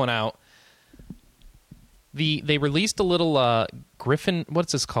this one out. They released a little griffin.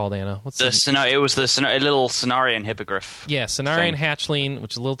 What's this called, Anna? What's It was a little Cenarian hippogriff. Yeah, Cenarian thing. hatchling,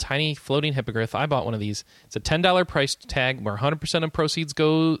 which is a little tiny floating hippogriff. I bought one of these. It's a $10 price tag where 100% of proceeds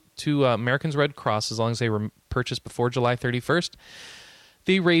go to Americans Red Cross as long as they were purchased before July 31st.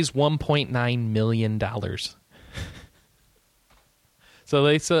 They raised $1.9 million. So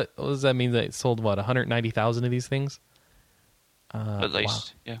what does that mean? They sold, 190,000 of these things? At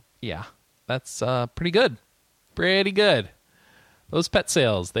least, wow. yeah. Yeah, that's pretty good. Pretty good. Those pet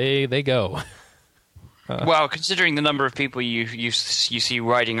sales, they go. Well, considering the number of people you see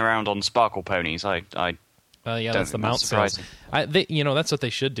riding around on sparkle ponies, I Yeah, don't that's the think mount that's sales. surprising. That's what they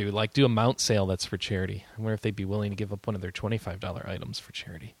should do. Like, do a mount sale that's for charity. I wonder if they'd be willing to give up one of their $25 items for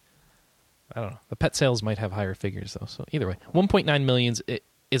charity. I don't know. The pet sales might have higher figures, though. So either way, 1.9 million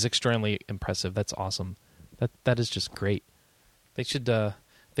is extremely impressive. That's awesome. That is just great. They should.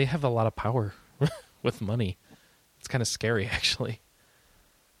 They have a lot of power with money. It's kind of scary, actually.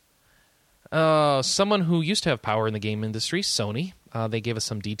 Someone who used to have power in the game industry, Sony. They gave us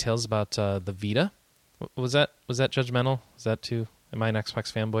some details about the Vita. Was that judgmental? Is that too? Am I an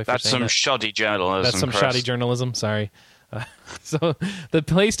Xbox fanboy? For That's saying some that? shoddy journalism. That's some Chris. shoddy journalism. Sorry. So the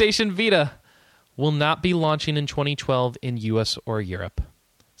PlayStation Vita will not be launching in 2012 in US or Europe.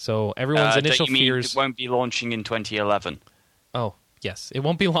 So everyone's initial you mean fears. it won't be launching in 2011. Oh, yes. It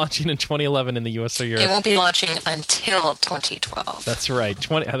won't be launching in 2011 in the US or Europe. It won't be launching until 2012. That's right.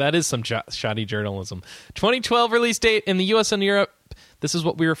 That is some shoddy journalism. 2012 release date in the US and Europe. This is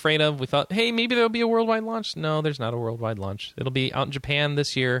what we were afraid of. We thought, hey, maybe there'll be a worldwide launch. No, there's not a worldwide launch. It'll be out in Japan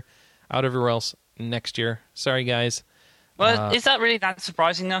this year, out everywhere else next year. Sorry, guys. Well, is that really that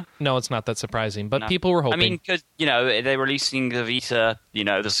surprising, though? No, it's not that surprising, but No. people were hoping. I mean, because, they're releasing the Vita,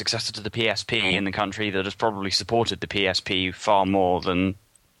 the successor to the PSP in the country that has probably supported the PSP far more than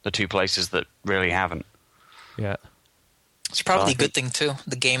the two places that really haven't. Yeah. It's probably a good thing, too.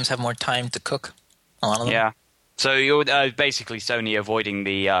 The games have more time to cook. A lot of them. Yeah. So you're basically Sony avoiding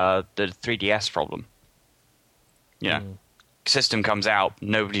the 3DS problem. System comes out,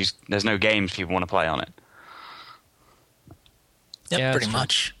 there's no games people want to play on it. Yep, Yeah, pretty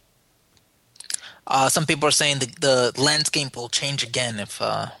that's true. much. Some people are saying the landscape will change again if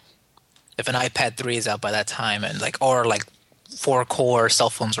an iPad 3 is out by that time, and or 4-core cell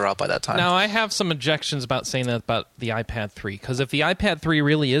phones are out by that time. Now, I have some objections about saying that about the iPad 3, because if the iPad 3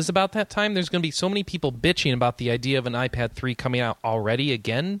 really is about that time, there's going to be so many people bitching about the idea of an iPad 3 coming out already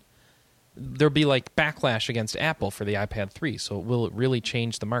again there'll be like backlash against Apple for the iPad 3. So will it really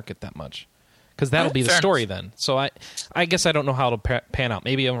change the market that much? Because that'll be the story then. So I guess I don't know how it'll pan out.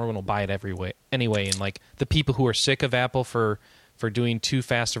 Maybe everyone will buy it anyway. And like the people who are sick of Apple for doing too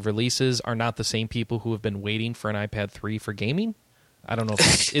fast of releases are not the same people who have been waiting for an iPad 3 for gaming. I don't know.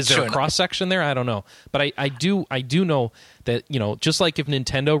 Is there a cross section there? I don't know. But I do know that, just like if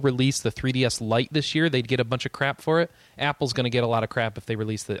Nintendo released the 3DS Lite this year, they'd get a bunch of crap for it. Apple's going to get a lot of crap if they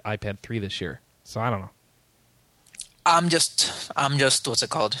release the iPad 3 this year. So I don't know. I'm just what's it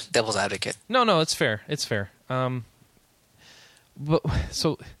called? Devil's advocate. No, it's fair. It's fair. But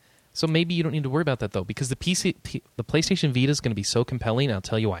so maybe you don't need to worry about that though, because the PlayStation Vita is going to be so compelling. I'll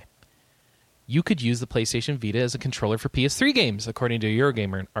tell you why. You could use the PlayStation Vita as a controller for PS3 games, according to a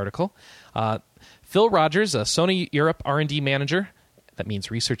Eurogamer article. Phil Rogers, a Sony Europe R&D manager, that means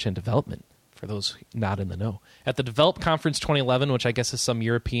research and development, for those not in the know, at the Develop Conference 2011, which I guess is some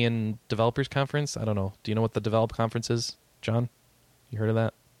European developers conference. I don't know. Do you know what the Develop Conference is, John? You heard of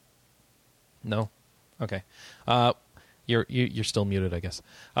that? No? Okay. You're still muted, I guess.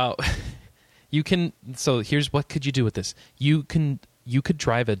 You can. So here's what could you do with this? You could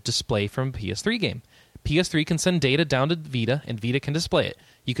drive a display from a PS3 game. PS3 can send data down to Vita, and Vita can display it.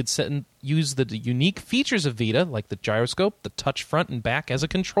 You could use the unique features of Vita, like the gyroscope, the touch front and back, as a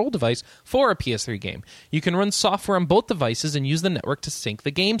control device for a PS3 game. You can run software on both devices and use the network to sync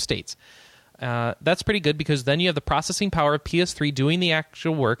the game states. That's pretty good, because then you have the processing power of PS3 doing the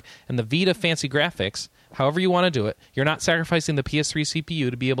actual work and the Vita fancy graphics. However you want to do it, you're not sacrificing the PS3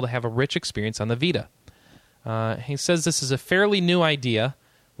 CPU to be able to have a rich experience on the Vita. He says this is a fairly new idea,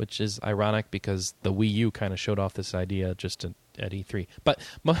 which is ironic because the Wii U kind of showed off this idea just at E3. But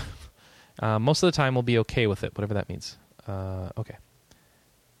most of the time we'll be okay with it, whatever that means. Okay.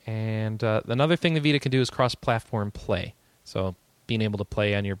 And another thing the Vita can do is cross-platform play. So being able to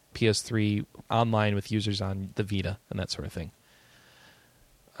play on your PS3 online with users on the Vita and that sort of thing.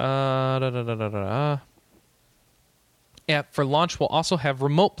 Yeah, for launch, we'll also have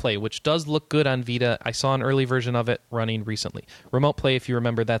Remote Play, which does look good on Vita. I saw an early version of it running recently. Remote Play, if you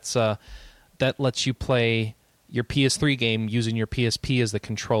remember, that lets you play your PS3 game using your PSP as the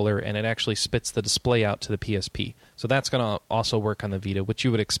controller, and it actually spits the display out to the PSP. So that's going to also work on the Vita, which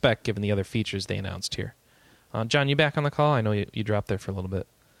you would expect given the other features they announced here. John, you back on the call? I know you dropped there for a little bit.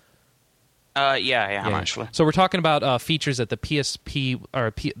 Yeah, I am actually. So we're talking about features that the PSP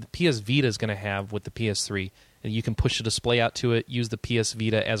or the PS Vita is going to have with the PS3. And you can push a display out to it, use the PS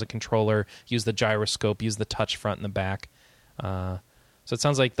Vita as a controller, use the gyroscope, use the touch front and the back. So it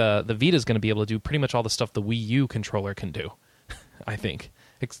sounds like the Vita is going to be able to do pretty much all the stuff the Wii U controller can do, I think.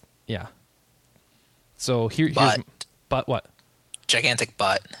 Yeah. So here's... But what? Gigantic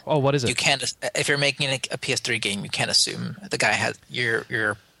but. Oh, what is it? You can't, if you're making a PS3 game, you can't assume the guy has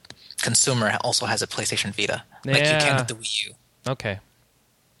your consumer also has a PlayStation Vita. Like you can with the Wii U. Okay.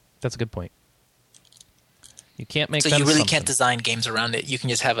 That's a good point. You can't make so that you really assumption. Can't design games around it. You can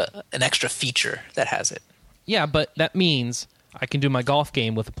just have an extra feature that has it. Yeah, but that means I can do my golf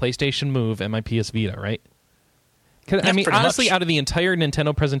game with a PlayStation Move and my PS Vita, right? I mean, honestly, out of the entire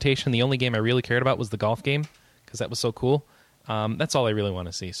Nintendo presentation, the only game I really cared about was the golf game, because that was so cool. That's all I really want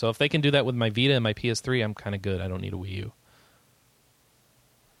to see. So if they can do that with my Vita and my PS3, I'm kind of good. I don't need a Wii U.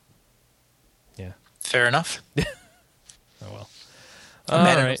 Yeah. Fair enough. Oh, well.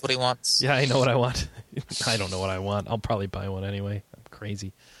 Man knows what he wants. Yeah, I know what I want. I don't know what I want. I'll probably buy one anyway. I'm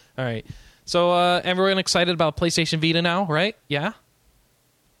crazy. All right. So everyone excited about PlayStation Vita now, right? Yeah?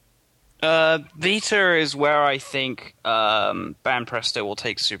 Vita is where I think Banpresto will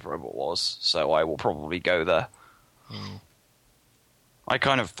take Super Robot Wars, so I will probably go there. I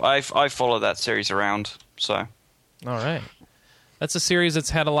follow that series around, so. All right. That's a series that's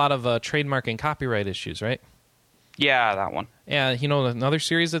had a lot of trademark and copyright issues, right? Yeah, that one. Yeah, another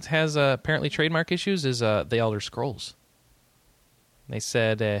series that has apparently trademark issues is The Elder Scrolls. They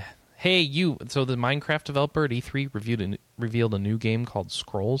said, hey, you... So the Minecraft developer at E3 revealed a new game called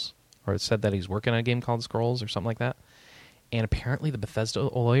Scrolls, or it said that he's working on a game called Scrolls or something like that. And apparently the Bethesda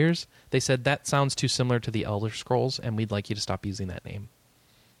lawyers, they said that sounds too similar to The Elder Scrolls, and we'd like you to stop using that name.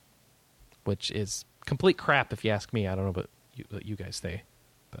 Which is complete crap if you ask me. I don't know what you guys say,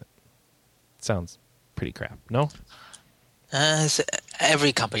 but it sounds pretty crap. No?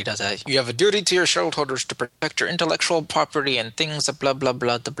 Every company does that. You have a duty to your shareholders to protect your intellectual property and things, blah, blah,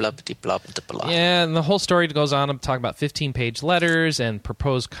 blah, the blah, blah, blah, blah. Yeah, and the whole story goes on to talk about 15-page letters and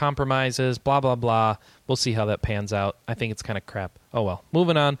proposed compromises, blah, blah, blah. We'll see how that pans out. I think it's kind of crap. Oh, well.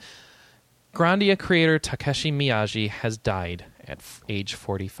 Moving on. Grandia creator Takeshi Miyagi has died at age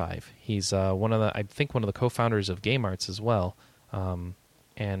 45. He's one of the co-founders of Game Arts as well.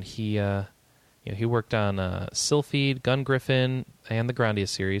 and he he worked on Sylphid, Gun Griffin, and the Grandia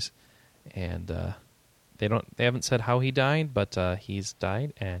series, and they haven't said how he died, but he's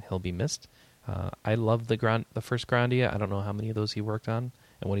died and he'll be missed. I love the first Grandia. I don't know how many of those he worked on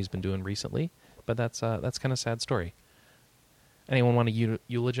and what he's been doing recently, but that's kind of a sad story. Anyone want to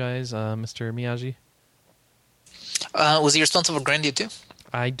eulogize Mr. Miyagi? Was he responsible for Grandia too?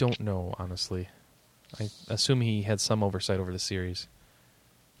 I don't know, honestly. I assume he had some oversight over the series.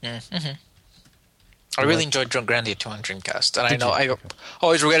 Mm-hmm. I really enjoyed Grandia 2 on Dreamcast, and Did I you? Okay.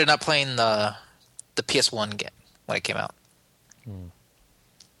 always regretted not playing the PS1 game when it came out.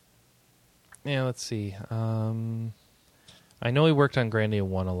 Yeah, let's see. I know he worked on Grandia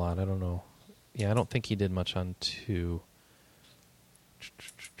 1 a lot. I don't know. Yeah, I don't think he did much on 2.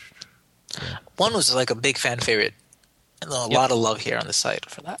 Yeah. 1 was like a big fan favorite. And a lot of love here on the site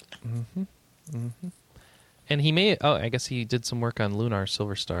for that. Mm-hmm. Mm-hmm. And he may... Oh, I guess he did some work on Lunar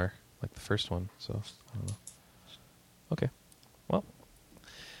Silver Star, like the first one. So, I don't know. Okay. Well,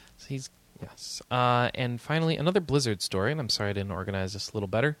 so he's... Yes. And finally, another Blizzard story, and I'm sorry I didn't organize this a little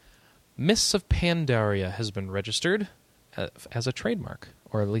better. Mists of Pandaria has been registered as a trademark,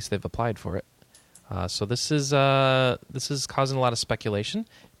 or at least they've applied for it. So this is causing a lot of speculation.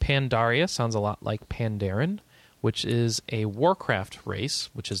 Pandaria sounds a lot like Pandaren, which is a Warcraft race,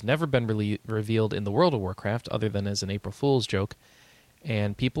 which has never been revealed in the World of Warcraft other than as an April Fool's joke.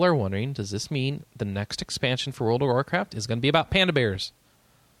 And people are wondering, does this mean the next expansion for World of Warcraft is going to be about panda bears?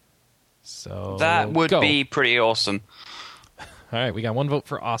 So that would go. be pretty awesome. All right, we got one vote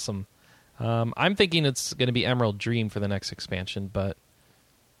for awesome. I'm thinking it's going to be Emerald Dream for the next expansion, but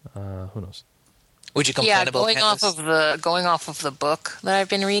who knows? Would you complain about pandas? Going off of the book that I've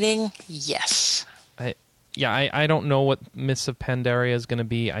been reading, yes. I don't know what Mists of Pandaria is going to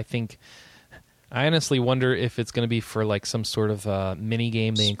be. I honestly wonder if it's going to be for like some sort of mini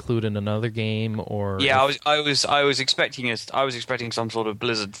game they include in another game, or I was expecting some sort of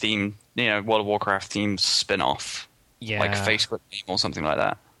Blizzard theme, World of Warcraft themed spin-off, like Facebook game or something like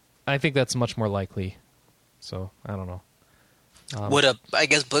that. I think that's much more likely. So I don't know. I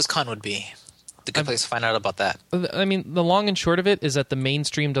guess BlizzCon would be the good place to find out about that. I mean, the long and short of it is that the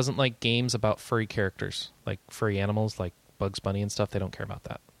mainstream doesn't like games about furry characters, like furry animals, like Bugs Bunny and stuff. They don't care about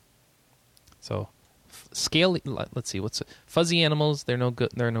that. So, let's see, fuzzy animals? They're no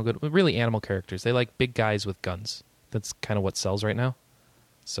good. They're no good. Really, animal characters. They like big guys with guns. That's kind of what sells right now.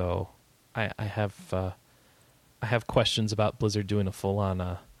 So, I have questions about Blizzard doing a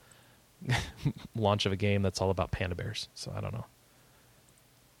full-on launch of a game that's all about panda bears. So I don't know.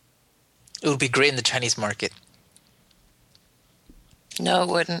 It would be great in the Chinese market. No, it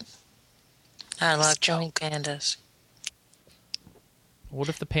wouldn't. I love giant pandas. What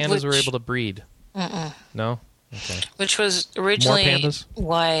if the pandas were able to breed? No? Okay. Which was originally More pandas?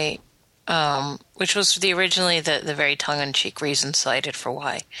 why... which was originally the very tongue-in-cheek reason cited for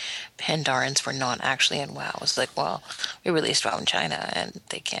why Pandarans were not actually in WoW. It was like, well, we released WoW in China and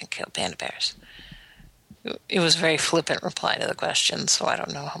they can't kill panda bears. It was a very flippant reply to the question, so I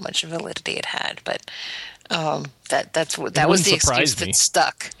don't know how much validity it had, but that was the excuse that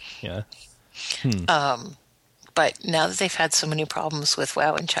stuck. Yeah. But now that they've had so many problems with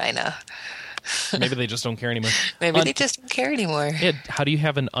WoW in China, maybe they just don't care anymore. Maybe they just don't care anymore. Ed, how do you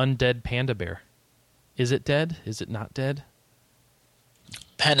have an undead panda bear? Is it dead? Is it not dead?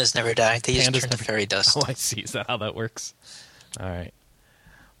 Pandas never die. They just turn to fairy dust. Oh, I see. Is that how that works? All right.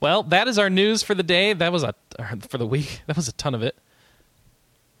 Well, that is our news for the day. That was for the week. That was a ton of it.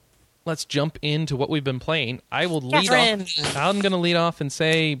 Let's jump into what we've been playing. I will lead off. I'm going to lead off and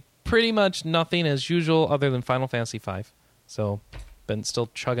say pretty much nothing as usual other than Final Fantasy V. So, been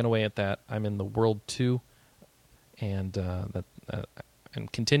still chugging away at that. I'm in the World 2, and I'm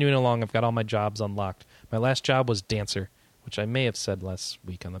continuing along. I've got all my jobs unlocked. My last job was Dancer, which I may have said last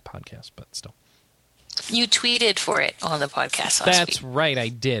week on the podcast, but still. You tweeted for it on the podcast last week. That's right, I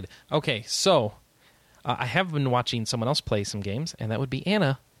did. Okay, so I have been watching someone else play some games, and that would be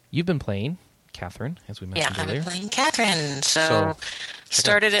Anna. You've been playing Catherine, as we mentioned earlier. Yeah, I've been playing Catherine. So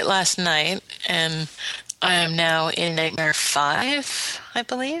started it last night, and I am now in Nightmare 5, I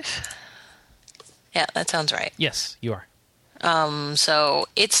believe. Yeah, that sounds right. Yes, you are. So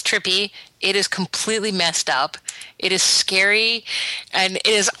it's trippy. It is completely messed up. It is scary, and it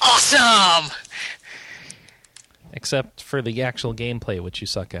is awesome! Except for the actual gameplay, which you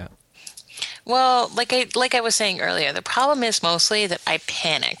suck at. Well, like I was saying earlier, the problem is mostly that I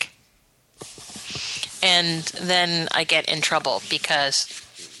panic. And then I get in trouble because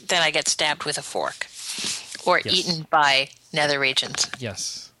then I get stabbed with a fork. Or eaten by nether regions.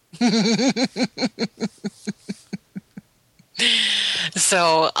 Yes.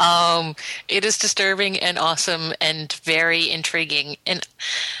 So it is disturbing and awesome and very intriguing. And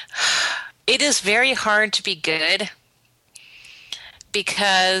it is very hard to be good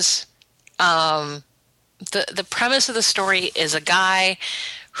because the premise of the story is a guy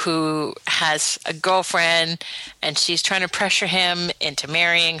who has a girlfriend and she's trying to pressure him into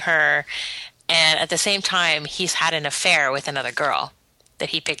marrying her. And at the same time, he's had an affair with another girl that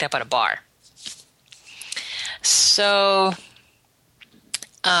he picked up at a bar. So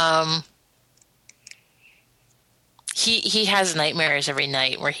he has nightmares every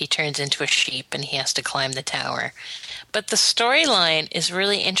night where he turns into a sheep and he has to climb the tower. But the storyline is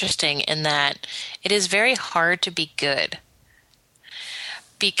really interesting in that it is very hard to be good.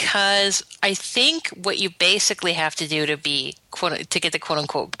 Because I think what you basically have to do to be to get the quote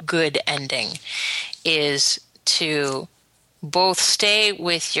unquote good ending is to both stay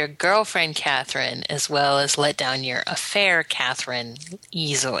with your girlfriend Catherine as well as let down your affair Catherine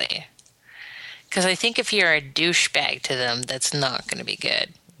easily. Because I think if you're a douchebag to them, that's not going to be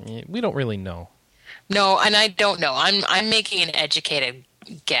good. We don't really know. No, and I don't know. I'm making an educated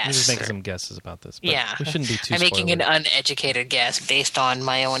guess. We're just making some guesses about this. But yeah, we shouldn't be too. I'm making an uneducated guess based on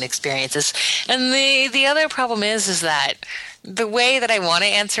my own experiences. And the other problem is that the way that I want to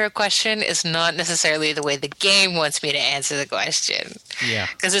answer a question is not necessarily the way the game wants me to answer the question. Yeah,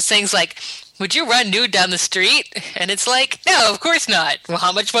 because it's things like, "Would you run nude down the street?" And it's like, "No, of course not." Well,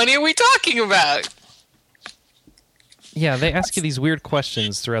 how much money are we talking about? Yeah, they ask you these weird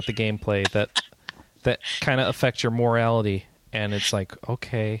questions throughout the gameplay that kind of affect your morality. And it's like,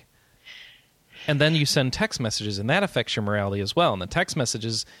 okay. And then you send text messages, and that affects your morality as well. And the text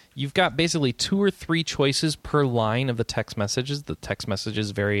messages, you've got basically 2 or 3 choices per line of the text messages. The text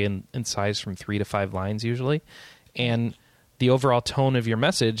messages vary in size from 3 to 5 lines usually. And the overall tone of your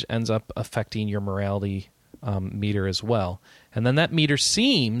message ends up affecting your morality meter as well. And then that meter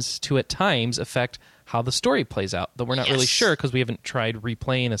seems to, at times, affect how the story plays out. Though we're not really sure because we haven't tried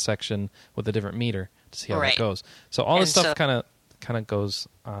replaying a section with a different meter to see how that goes. So all this stuff kind of goes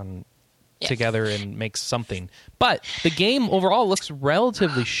on together and makes something. But the game overall looks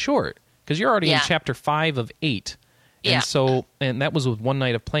relatively short because you're already in chapter 5 of 8. And and that was with one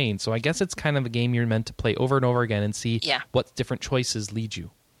night of playing. So I guess it's kind of a game you're meant to play over and over again and see what different choices lead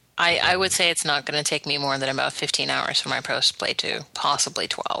you. I would say it's not going to take me more than about 15 hours for my pros play to possibly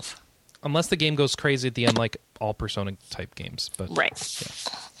 12. Unless the game goes crazy at the end like all Persona type games. But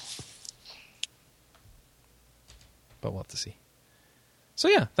but we'll have to see. So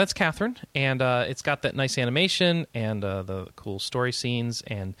yeah, that's Catherine, and it's got that nice animation and the cool story scenes,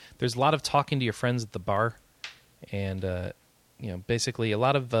 and there's a lot of talking to your friends at the bar, and basically a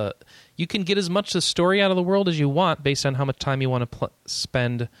lot of you can get as much of the story out of the world as you want based on how much time you want to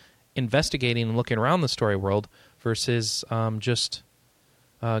spend investigating and looking around the story world versus just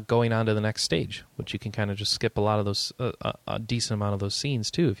going on to the next stage, which you can kind of just skip a lot of those, a decent amount of those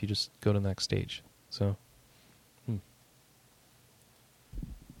scenes too if you just go to the next stage. So.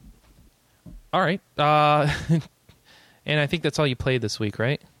 All right. And I think that's all you played this week,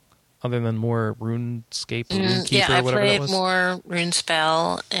 right? Other than more RuneScape or RuneKeeper or whatever that was? Yeah, I played more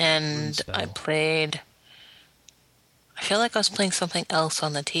RuneSpell, and I feel like I was playing something else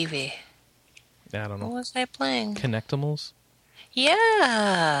on the TV. Yeah, I don't know. What was I playing? Connectimals?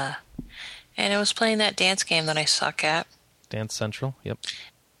 Yeah. And I was playing that dance game that I suck at. Dance Central, yep.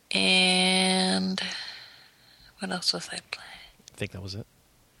 And what else was I playing? I think that was it.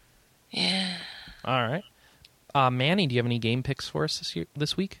 Yeah. All right. Manny, do you have any game picks for us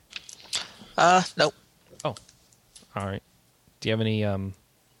this week? Nope. Oh. All right. Do you have any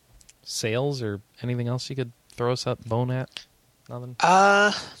sales or anything else you could throw us up bone at? Nothing?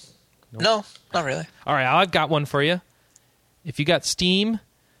 Nope. No, not really. All right, I've got one for you. If you got Steam,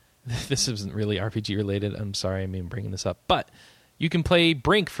 this isn't really RPG related. I'm sorry, I'm even bringing this up, but you can play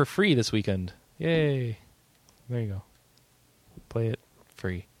Brink for free this weekend. Yay! There you go. Play it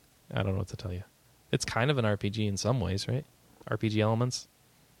free. I don't know what to tell you. It's kind of an RPG in some ways, right? RPG elements.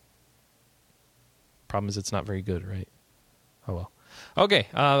 Problem is it's not very good, right? Oh well. Okay.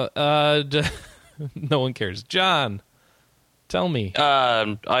 No one cares. John, tell me.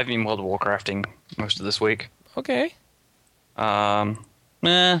 I've been World of Warcrafting most of this week. Okay. A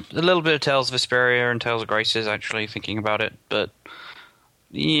little bit of Tales of Vesperia and Tales of Graces, actually, thinking about it. But,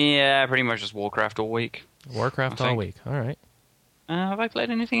 yeah, pretty much just Warcraft all week. Warcraft all week. All right. Have I played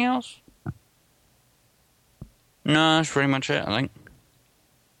anything else? No, that's pretty much it, I think.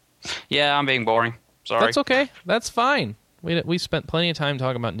 Yeah, I'm being boring. Sorry. That's okay. That's fine. We spent plenty of time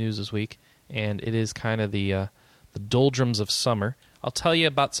talking about news this week, and it is kind of the doldrums of summer. I'll tell you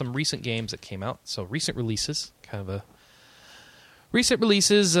about some recent games that came out. So recent releases, kind of a Recent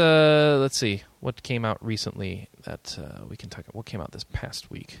releases, let's see. What came out recently that we can talk about? What came out this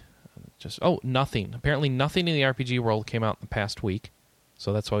past week? Nothing. Apparently nothing in the RPG world came out in the past week.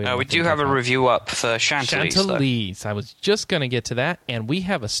 So that's why we do have a review up for Chantilly's. Chantilly's. I was just going to get to that. And we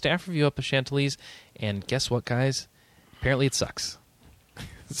have a staff review up of Chantilly's. And guess what, guys? Apparently it sucks.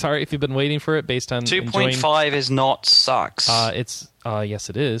 Sorry if you've been waiting for it based on 2.5 is not sucks. Yes,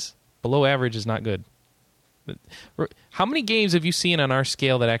 it is. Below average is not good. How many games have you seen on our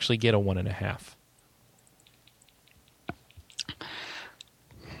scale that actually get a 1.5?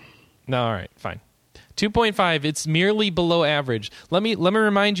 No, all right, fine. 2.5, it's merely below average. Let me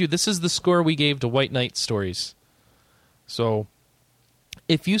remind you, this is the score we gave to White Knight Stories. So,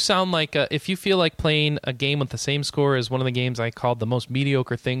 if you feel like playing a game with the same score as one of the games I called the most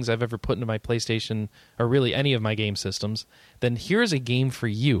mediocre things I've ever put into my PlayStation, or really any of my game systems, then here's a game for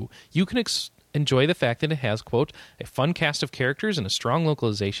you. You can enjoy the fact that it has, quote, a fun cast of characters and a strong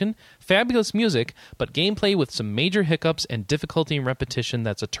localization, fabulous music, but gameplay with some major hiccups and difficulty and repetition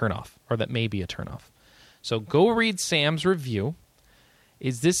that's a turnoff, or that may be a turnoff. So go read Sam's review.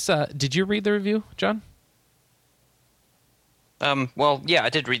 Is this, did you read the review, John? Well, yeah, I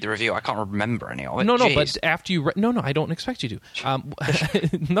did read the review. I can't remember any of it. No, but after you no, I don't expect you to.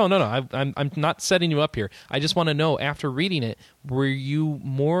 No, I'm not setting you up here. I just want to know, after reading it, were you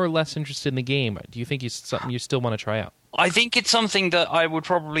more or less interested in the game? Do you think it's something you still want to try out? I think it's something that I would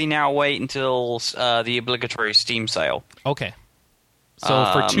probably now wait until the obligatory Steam sale. Okay. So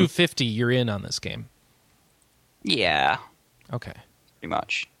for $250, you're in on this game. Yeah. Okay. Pretty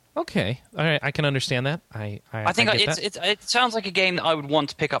much. Okay, all right, I can understand that. I think get that. it sounds like a game that I would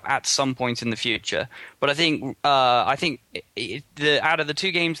want to pick up at some point in the future. But I think out of the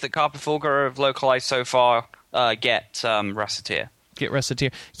two games that Carpe Fulgur have localized so far, get Recettear. Get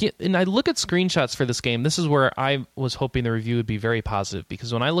Recettear. Yeah, and I look at screenshots for this game. This is where I was hoping the review would be very positive,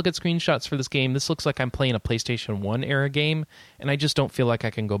 because when I look at screenshots for this game, this looks like I'm playing a PlayStation 1 era game, and I just don't feel like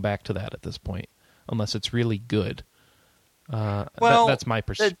I can go back to that at this point, unless it's really good. That's my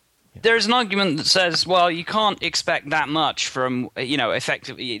perspective. There's an argument that says, well, you can't expect that much from,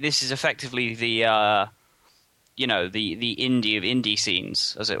 effectively. This is effectively the indie of indie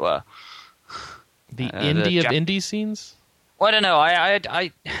scenes, as it were. The indie of indie scenes? Well, I don't know.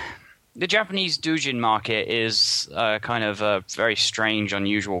 The Japanese doujin market is kind of a very strange,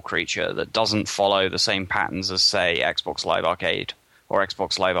 unusual creature that doesn't follow the same patterns as, say, Xbox Live Arcade or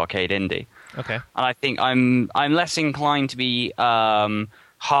Xbox Live Arcade Indie. Okay. And I think I'm less inclined to be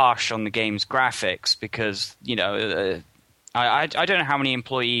harsh on the game's graphics because, I don't know how many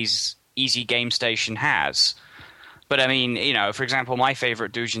employees Easy Game Station has. But I mean, for example, my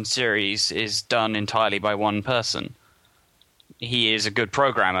favorite doujin series is done entirely by one person. He is a good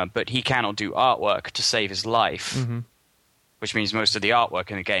programmer, but he cannot do artwork to save his life, which means most of the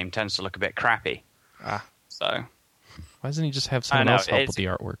artwork in the game tends to look a bit crappy. So why doesn't he just have someone else help with the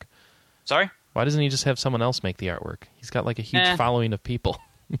artwork? Sorry? Why doesn't he just have someone else make the artwork? He's got like a huge following of people.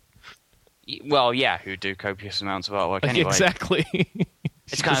 Well, yeah, who do copious amounts of artwork anyway. Exactly.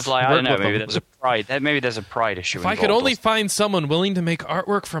 It's kind of like, I don't know, maybe there's a pride. Maybe there's a pride issue. If I could only find someone willing to make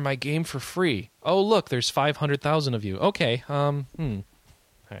artwork for my game for free. Oh, look, there's 500,000 of you. Okay. All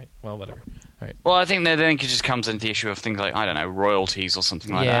right. Well, whatever. All right. Well, I think that then it just comes into the issue of things like, I don't know, royalties or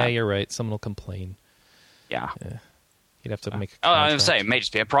something like that. Yeah, you're right. Someone will complain. Yeah. You'd have to make. I was saying, it may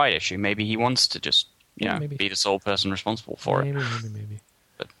just be a pride issue. Maybe he wants to just, be the sole person responsible for it. Maybe.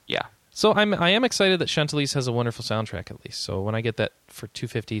 But yeah. So I am excited that Chantilly's has a wonderful soundtrack, at least. So when I get that for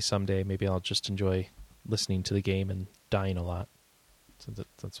 $250 someday, maybe I'll just enjoy listening to the game and dying a lot. So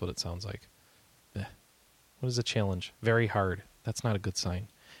that's what it sounds like. What is a challenge? Very hard. That's not a good sign.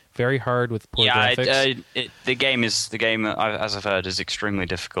 Very hard with poor graphics. The game, as I've heard, is extremely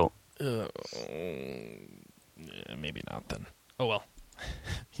difficult. Maybe not then. Oh well.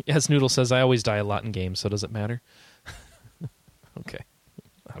 As Noodle says, I always die a lot in games, so does it matter? Okay.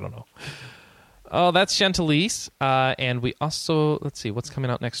 I don't know. Oh, that's Chantilly's. And we also, let's see, what's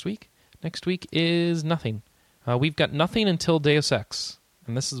coming out next week? Next week is nothing. We've got nothing until Deus Ex.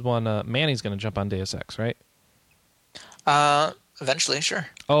 And this is one, Manny's going to jump on Deus Ex, right? Eventually, sure.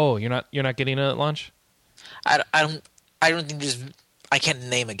 Oh, you're not getting it at launch? I don't think I can't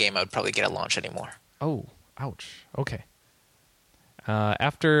name a game I would probably get at launch anymore. Oh, ouch. Okay.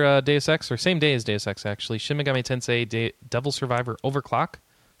 After Deus Ex, or same day as Deus Ex, actually, Shin Megami Tensei Devil Survivor Overclock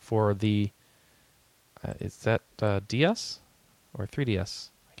for the, is that DS or 3DS?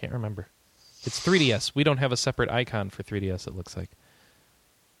 I can't remember. It's 3DS. We don't have a separate icon for 3DS, it looks like.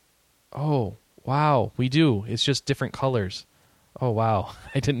 Oh, wow, we do. It's just different colors. Oh, wow.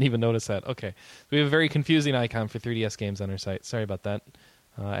 I didn't even notice that. Okay. We have a very confusing icon for 3DS games on our site. Sorry about that.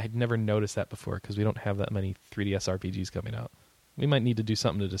 I had never noticed that before because we don't have that many 3DS RPGs coming out. We might need to do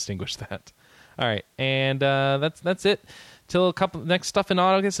something to distinguish that. All right. And that's it. Till a couple next stuff in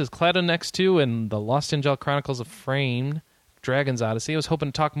August is Clado Next 2 and the Lost Angel Chronicles of Frame, Dragon's Odyssey. I was hoping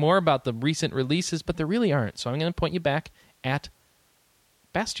to talk more about the recent releases, but there really aren't. So I'm going to point you back at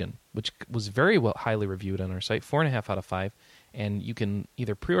Bastion, which was very highly reviewed on our site, 4.5 out of 5. And you can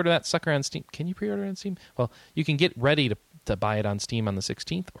either pre-order that sucker on Steam. Can you pre-order it on Steam? Well, you can get ready to buy it on Steam on the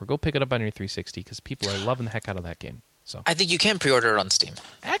 16th, or go pick it up on your 360 because people are loving the heck out of that game. So I think you can pre-order it on Steam.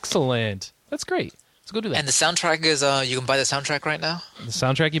 Excellent. That's great. Let's go do that. And the soundtrack is you can buy the soundtrack right now. The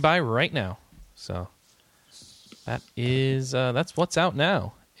soundtrack you buy right now. So that is that's what's out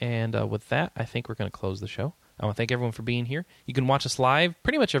now. And with that, I think we're going to close the show. I want to thank everyone for being here. You can watch us live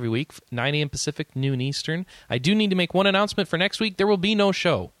pretty much every week, 9 a.m. Pacific, noon Eastern. I do need to make one announcement for next week. There will be no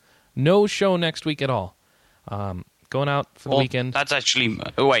show. No show next week at all. Going out for the weekend. That's actually...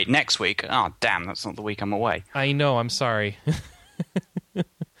 Oh, wait, next week? Oh, damn, that's not the week I'm away. I know, I'm sorry.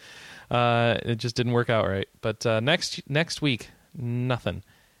 It just didn't work out right. But next week, nothing.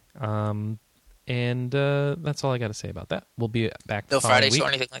 And that's all I got to say about that. We'll be back No the following Friday week. show or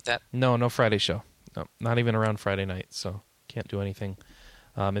anything like that? No Friday show. No, not even around Friday night, so can't do anything.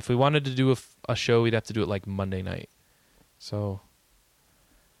 If we wanted to do a show, we'd have to do it like Monday night. So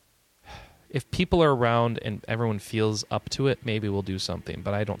if people are around and everyone feels up to it, maybe we'll do something.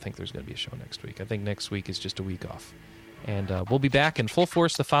 But I don't think there's going to be a show next week. I think next week is just a week off. And we'll be back in full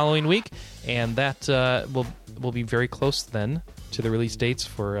force the following week, and that will be very close then to the release dates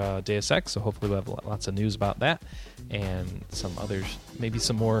for Deus Ex, so hopefully we'll have lots of news about that, and some others, maybe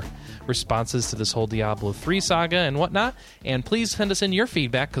some more responses to this whole Diablo 3 saga and whatnot. And please send us in your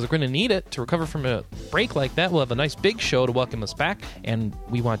feedback, because we're going to need it to recover from a break like that. We'll have a nice big show to welcome us back, and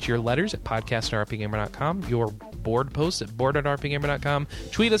we want your letters at podcast@rpgamer.com, your board posts at board@rpgamer.com,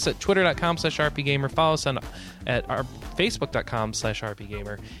 tweet us at twitter.com/rpgamer, follow us at our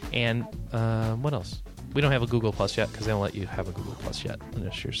facebook.com/rpgamer, and what else? We don't have a Google Plus yet because they don't let you have a Google Plus yet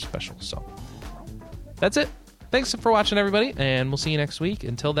unless you're special. So that's it. Thanks for watching, everybody, and we'll see you next week.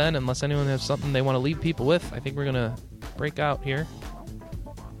 Until then, unless anyone has something they want to leave people with, I think we're going to break out here.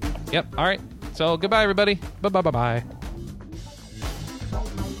 Yep. All right. So goodbye, everybody. Bye-bye-bye-bye.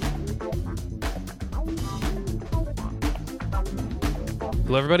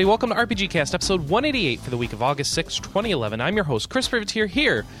 Hello, everybody. Welcome to RPGCast, episode 188 for the week of August 6, 2011. I'm your host, Chris Privateer,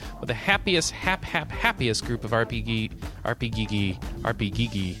 here with the happiest group of RPG.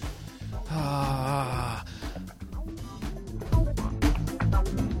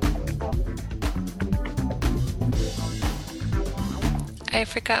 I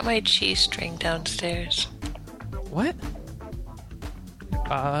forgot my cheese string downstairs. What?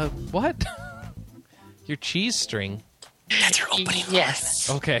 What? Your cheese string? That's your opening. Yes.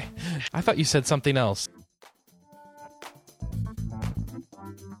 Okay. I thought you said something else.